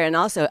 especially here, and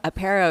also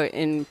apéro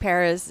in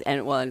Paris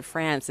and in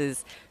France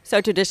is so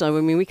traditional.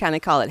 I mean, we kind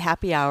of call it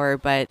happy hour,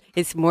 but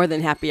it's more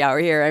than happy hour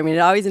here. I mean, it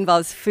always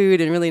involves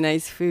food and really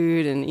nice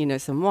food,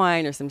 and some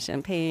wine or some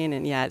champagne,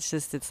 and yeah,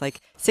 it's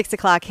like 6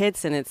 o'clock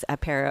hits and it's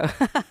apéro.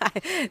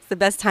 It's the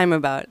best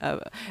time but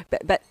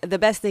the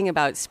best thing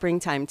about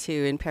springtime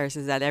too in Paris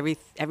is that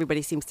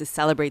everybody seems to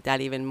celebrate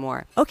that even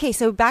more. Okay,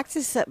 so back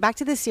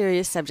to the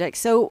serious subject.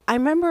 So I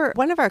remember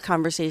one of our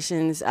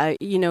conversations.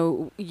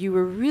 You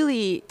were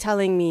really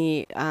telling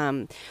me.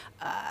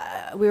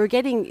 We were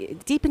getting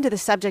deep into the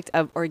subject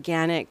of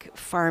organic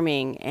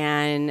farming,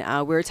 and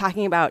we were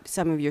talking about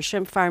some of your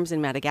shrimp farms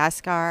in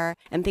Madagascar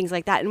and things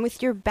like that. And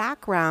with your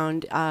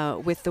background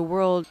with the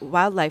World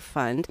Wildlife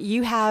Fund,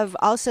 you have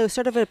also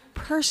sort of a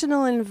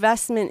personal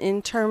investment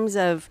in terms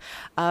of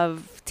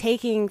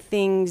taking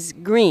things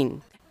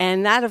green.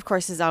 And that, of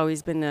course, has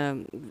always been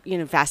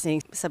a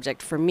fascinating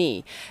subject for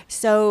me.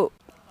 So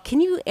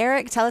can you,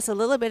 Eric, tell us a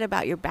little bit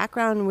about your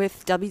background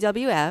with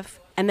WWF,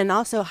 and then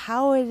also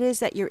how it is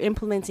that you're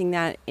implementing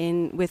that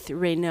with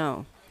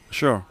Renault?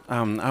 Sure.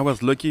 I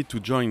was lucky to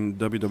join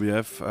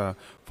WWF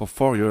for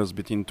 4 years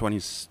between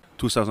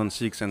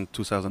 2006 and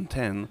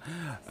 2010,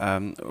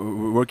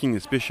 working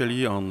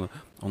especially on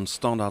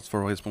standards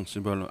for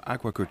responsible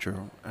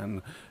aquaculture.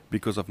 And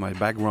because of my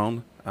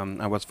background,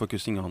 I was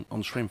focusing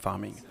on shrimp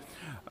farming.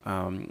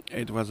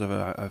 It was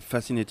a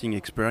fascinating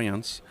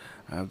experience.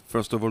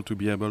 First of all, to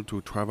be able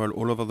to travel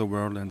all over the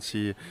world and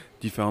see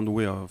different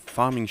way of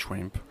farming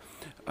shrimp.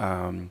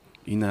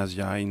 In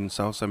Asia, in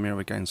South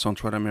America, in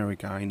Central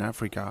America, in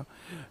Africa,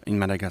 in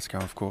Madagascar,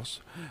 of course,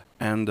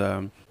 and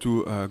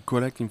to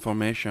collect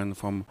information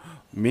from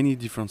many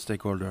different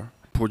stakeholders,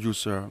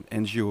 producers,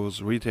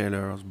 NGOs,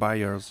 retailers,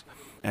 buyers,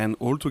 and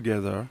all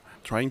together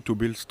trying to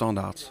build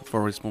standards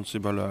for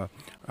responsible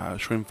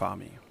shrimp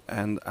farming.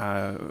 And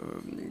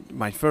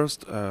my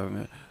first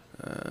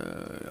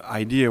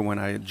idea when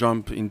I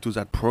jumped into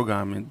that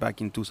program back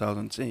in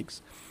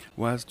 2006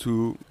 was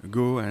to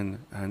go and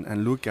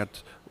look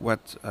at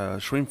what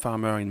shrimp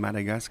farmers in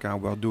Madagascar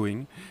were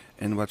doing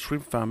and what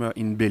shrimp farmers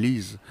in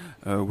Belize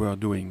were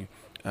doing,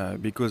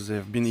 because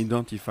they've been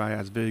identified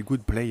as very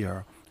good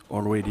players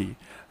already,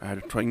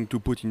 trying to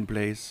put in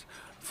place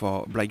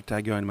for black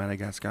tiger in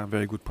Madagascar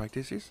very good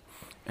practices,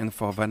 and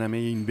for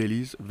Vanamei in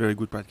Belize very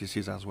good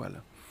practices as well.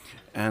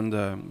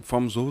 And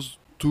from those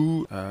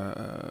two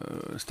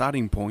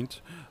starting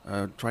points,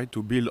 try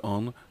to build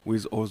on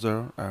with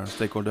other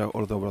stakeholders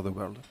all over the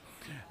world.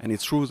 And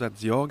it's true that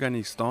the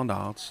organic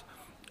standards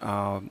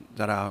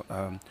that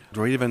are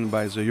driven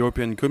by the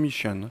European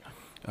Commission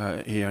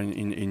here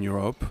in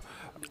Europe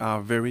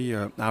are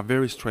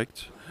very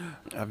strict,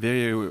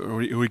 very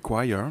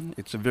require.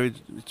 It's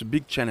a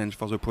big challenge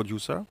for the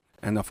producer,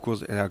 and of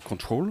course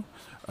control.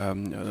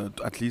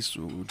 At least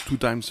 2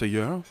 times a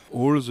year,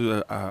 all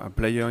the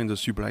players in the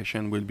supply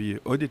chain will be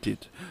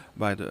audited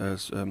by the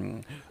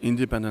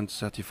independent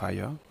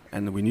certifier,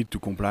 and we need to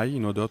comply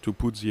in order to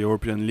put the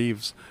European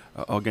leaves,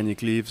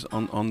 organic leaves,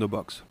 on the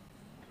box.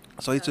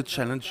 So it's a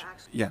challenge.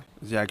 Yeah,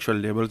 the actual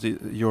label, the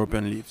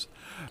European leaves.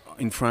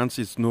 In France,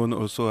 it's known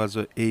also as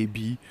the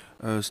AB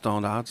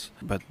standards,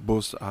 but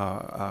both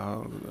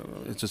are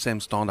it's the same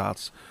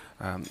standards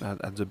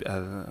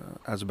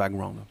as a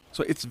background.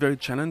 So it's very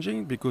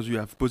challenging because you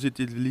have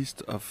positive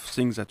list of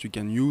things that you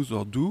can use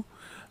or do,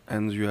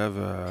 and you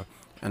have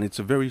and it's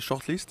a very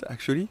short list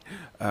actually.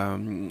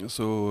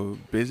 So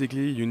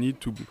basically, you need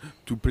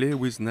to play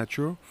with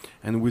nature,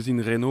 and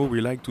within Renault,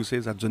 we like to say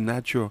that the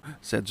nature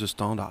sets the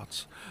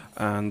standards.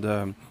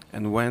 And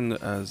when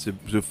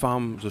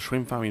the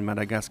shrimp farm in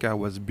Madagascar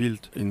was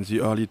built in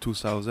the early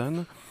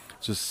 2000s,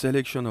 the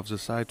selection of the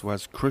site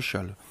was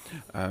crucial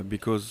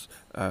because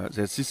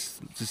this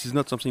is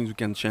not something you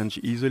can change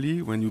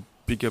easily when you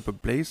pick up a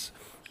place,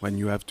 when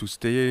you have to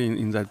stay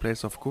in that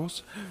place, of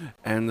course,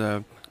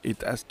 and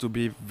it has to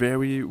be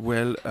very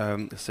well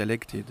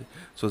selected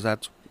so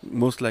that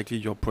most likely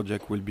your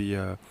project will be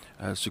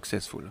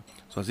successful.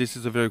 So this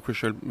is a very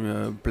crucial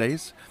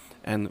place.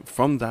 And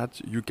from that,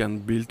 you can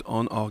build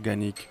on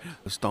organic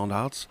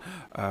standards,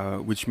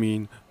 which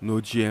mean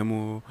no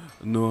GMO,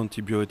 no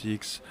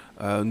antibiotics,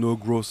 no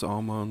growth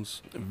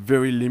hormones,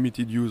 very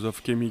limited use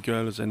of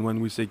chemicals. And when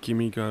we say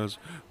chemicals,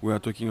 we are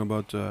talking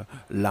about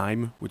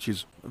lime, which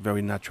is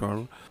very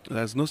natural.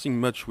 There's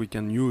nothing much we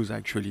can use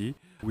actually.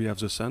 We have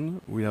the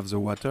sun, we have the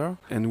water,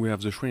 and we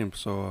have the shrimp.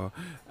 So,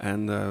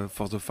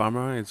 for the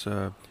farmer, it's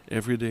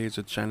every day it's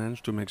a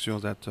challenge to make sure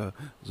that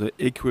the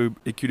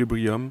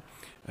equilibrium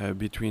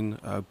between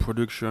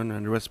production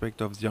and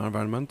respect of the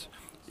environment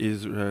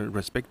is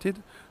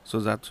respected, so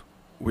that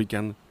we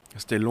can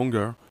stay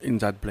longer in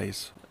that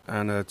place.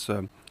 And it's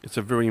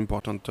a very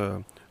important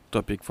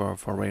topic for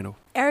Renault.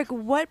 Eric,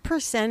 what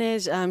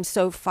percentage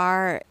so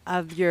far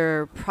of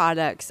your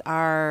products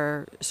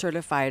are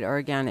certified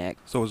organic?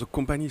 So the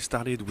company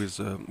started with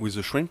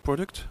a shrimp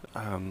product,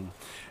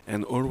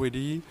 and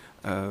already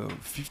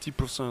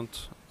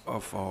 50%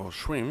 of our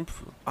shrimp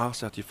are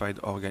certified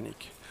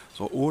organic.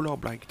 So all our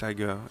Black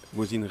Tiger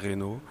within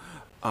Renault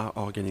are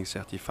organic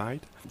certified.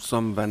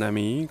 Some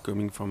Vanami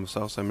coming from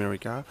South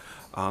America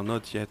are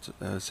not yet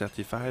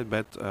certified,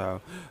 but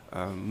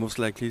most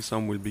likely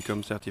some will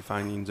become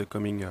certified in the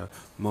coming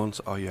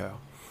months or year.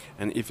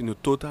 And if in the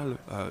total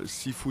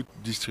seafood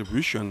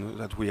distribution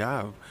that we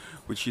have,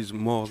 which is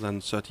more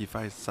than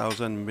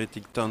 35,000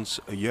 metric tons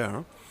a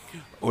year,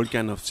 all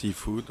kind of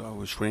seafood,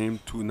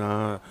 shrimp,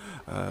 tuna,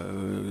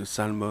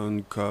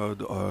 salmon,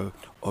 cod,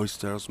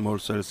 oysters,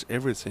 mussels,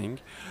 everything,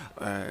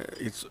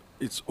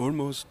 it's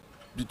almost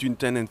between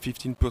 10 and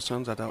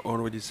 15% that are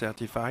already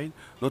certified.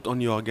 Not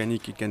only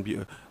organic, it can be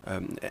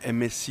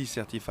MSC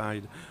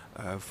certified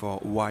for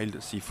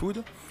wild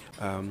seafood,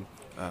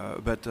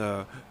 but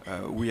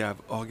we have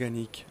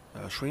organic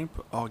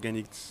shrimp,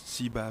 organic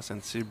sea bass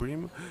and sea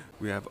bream.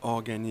 We have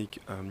organic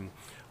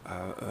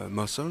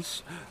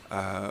mussels.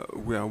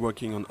 We are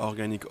working on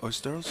organic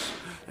oysters,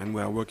 and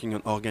we are working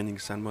on organic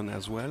salmon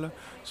as well.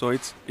 So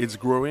it's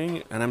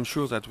growing, and I'm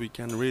sure that we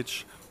can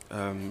reach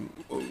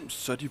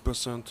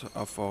 30%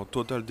 of our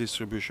total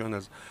distribution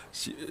as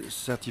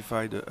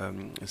certified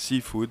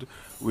seafood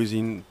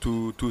within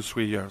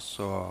 2-3 years.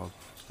 So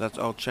that's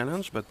our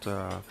challenge, but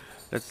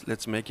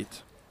let's make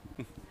it.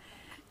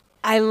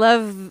 I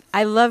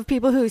love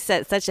people who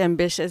set such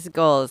ambitious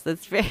goals.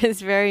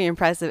 It's very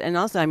impressive. And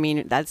also, I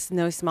mean, that's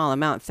no small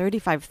amount,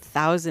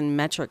 35,000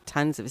 metric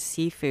tons of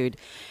seafood.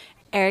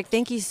 Eric,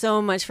 thank you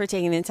so much for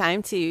taking the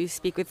time to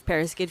speak with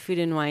Paris Good Food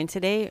and Wine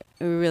today.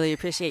 We really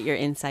appreciate your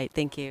insight.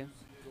 Thank you.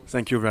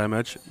 Thank you very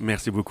much.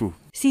 Merci beaucoup.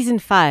 Season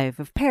 5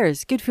 of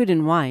Paris Good Food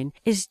and Wine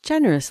is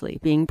generously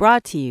being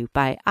brought to you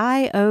by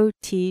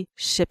IoT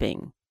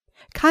Shipping.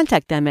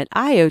 Contact them at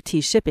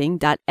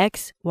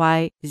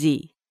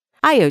iotshipping.xyz.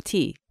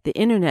 IoT, the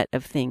Internet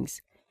of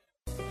Things.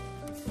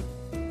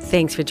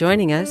 Thanks for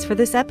joining us for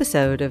this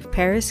episode of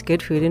Paris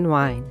Good Food and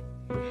Wine.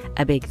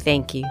 A big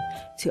thank you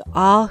to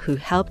all who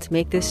helped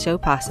make this show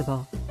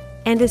possible,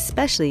 and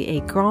especially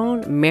a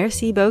grand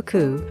merci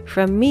beaucoup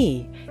from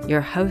me,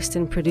 your host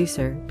and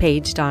producer,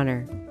 Paige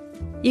Donner.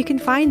 You can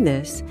find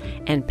this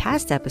and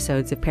past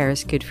episodes of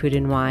Paris Good Food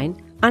and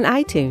Wine on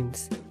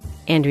iTunes.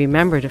 And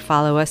remember to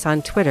follow us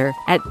on Twitter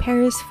at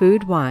Paris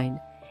Food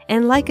Wine,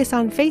 and like us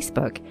on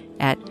Facebook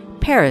at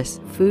Paris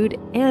Food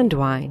and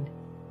Wine.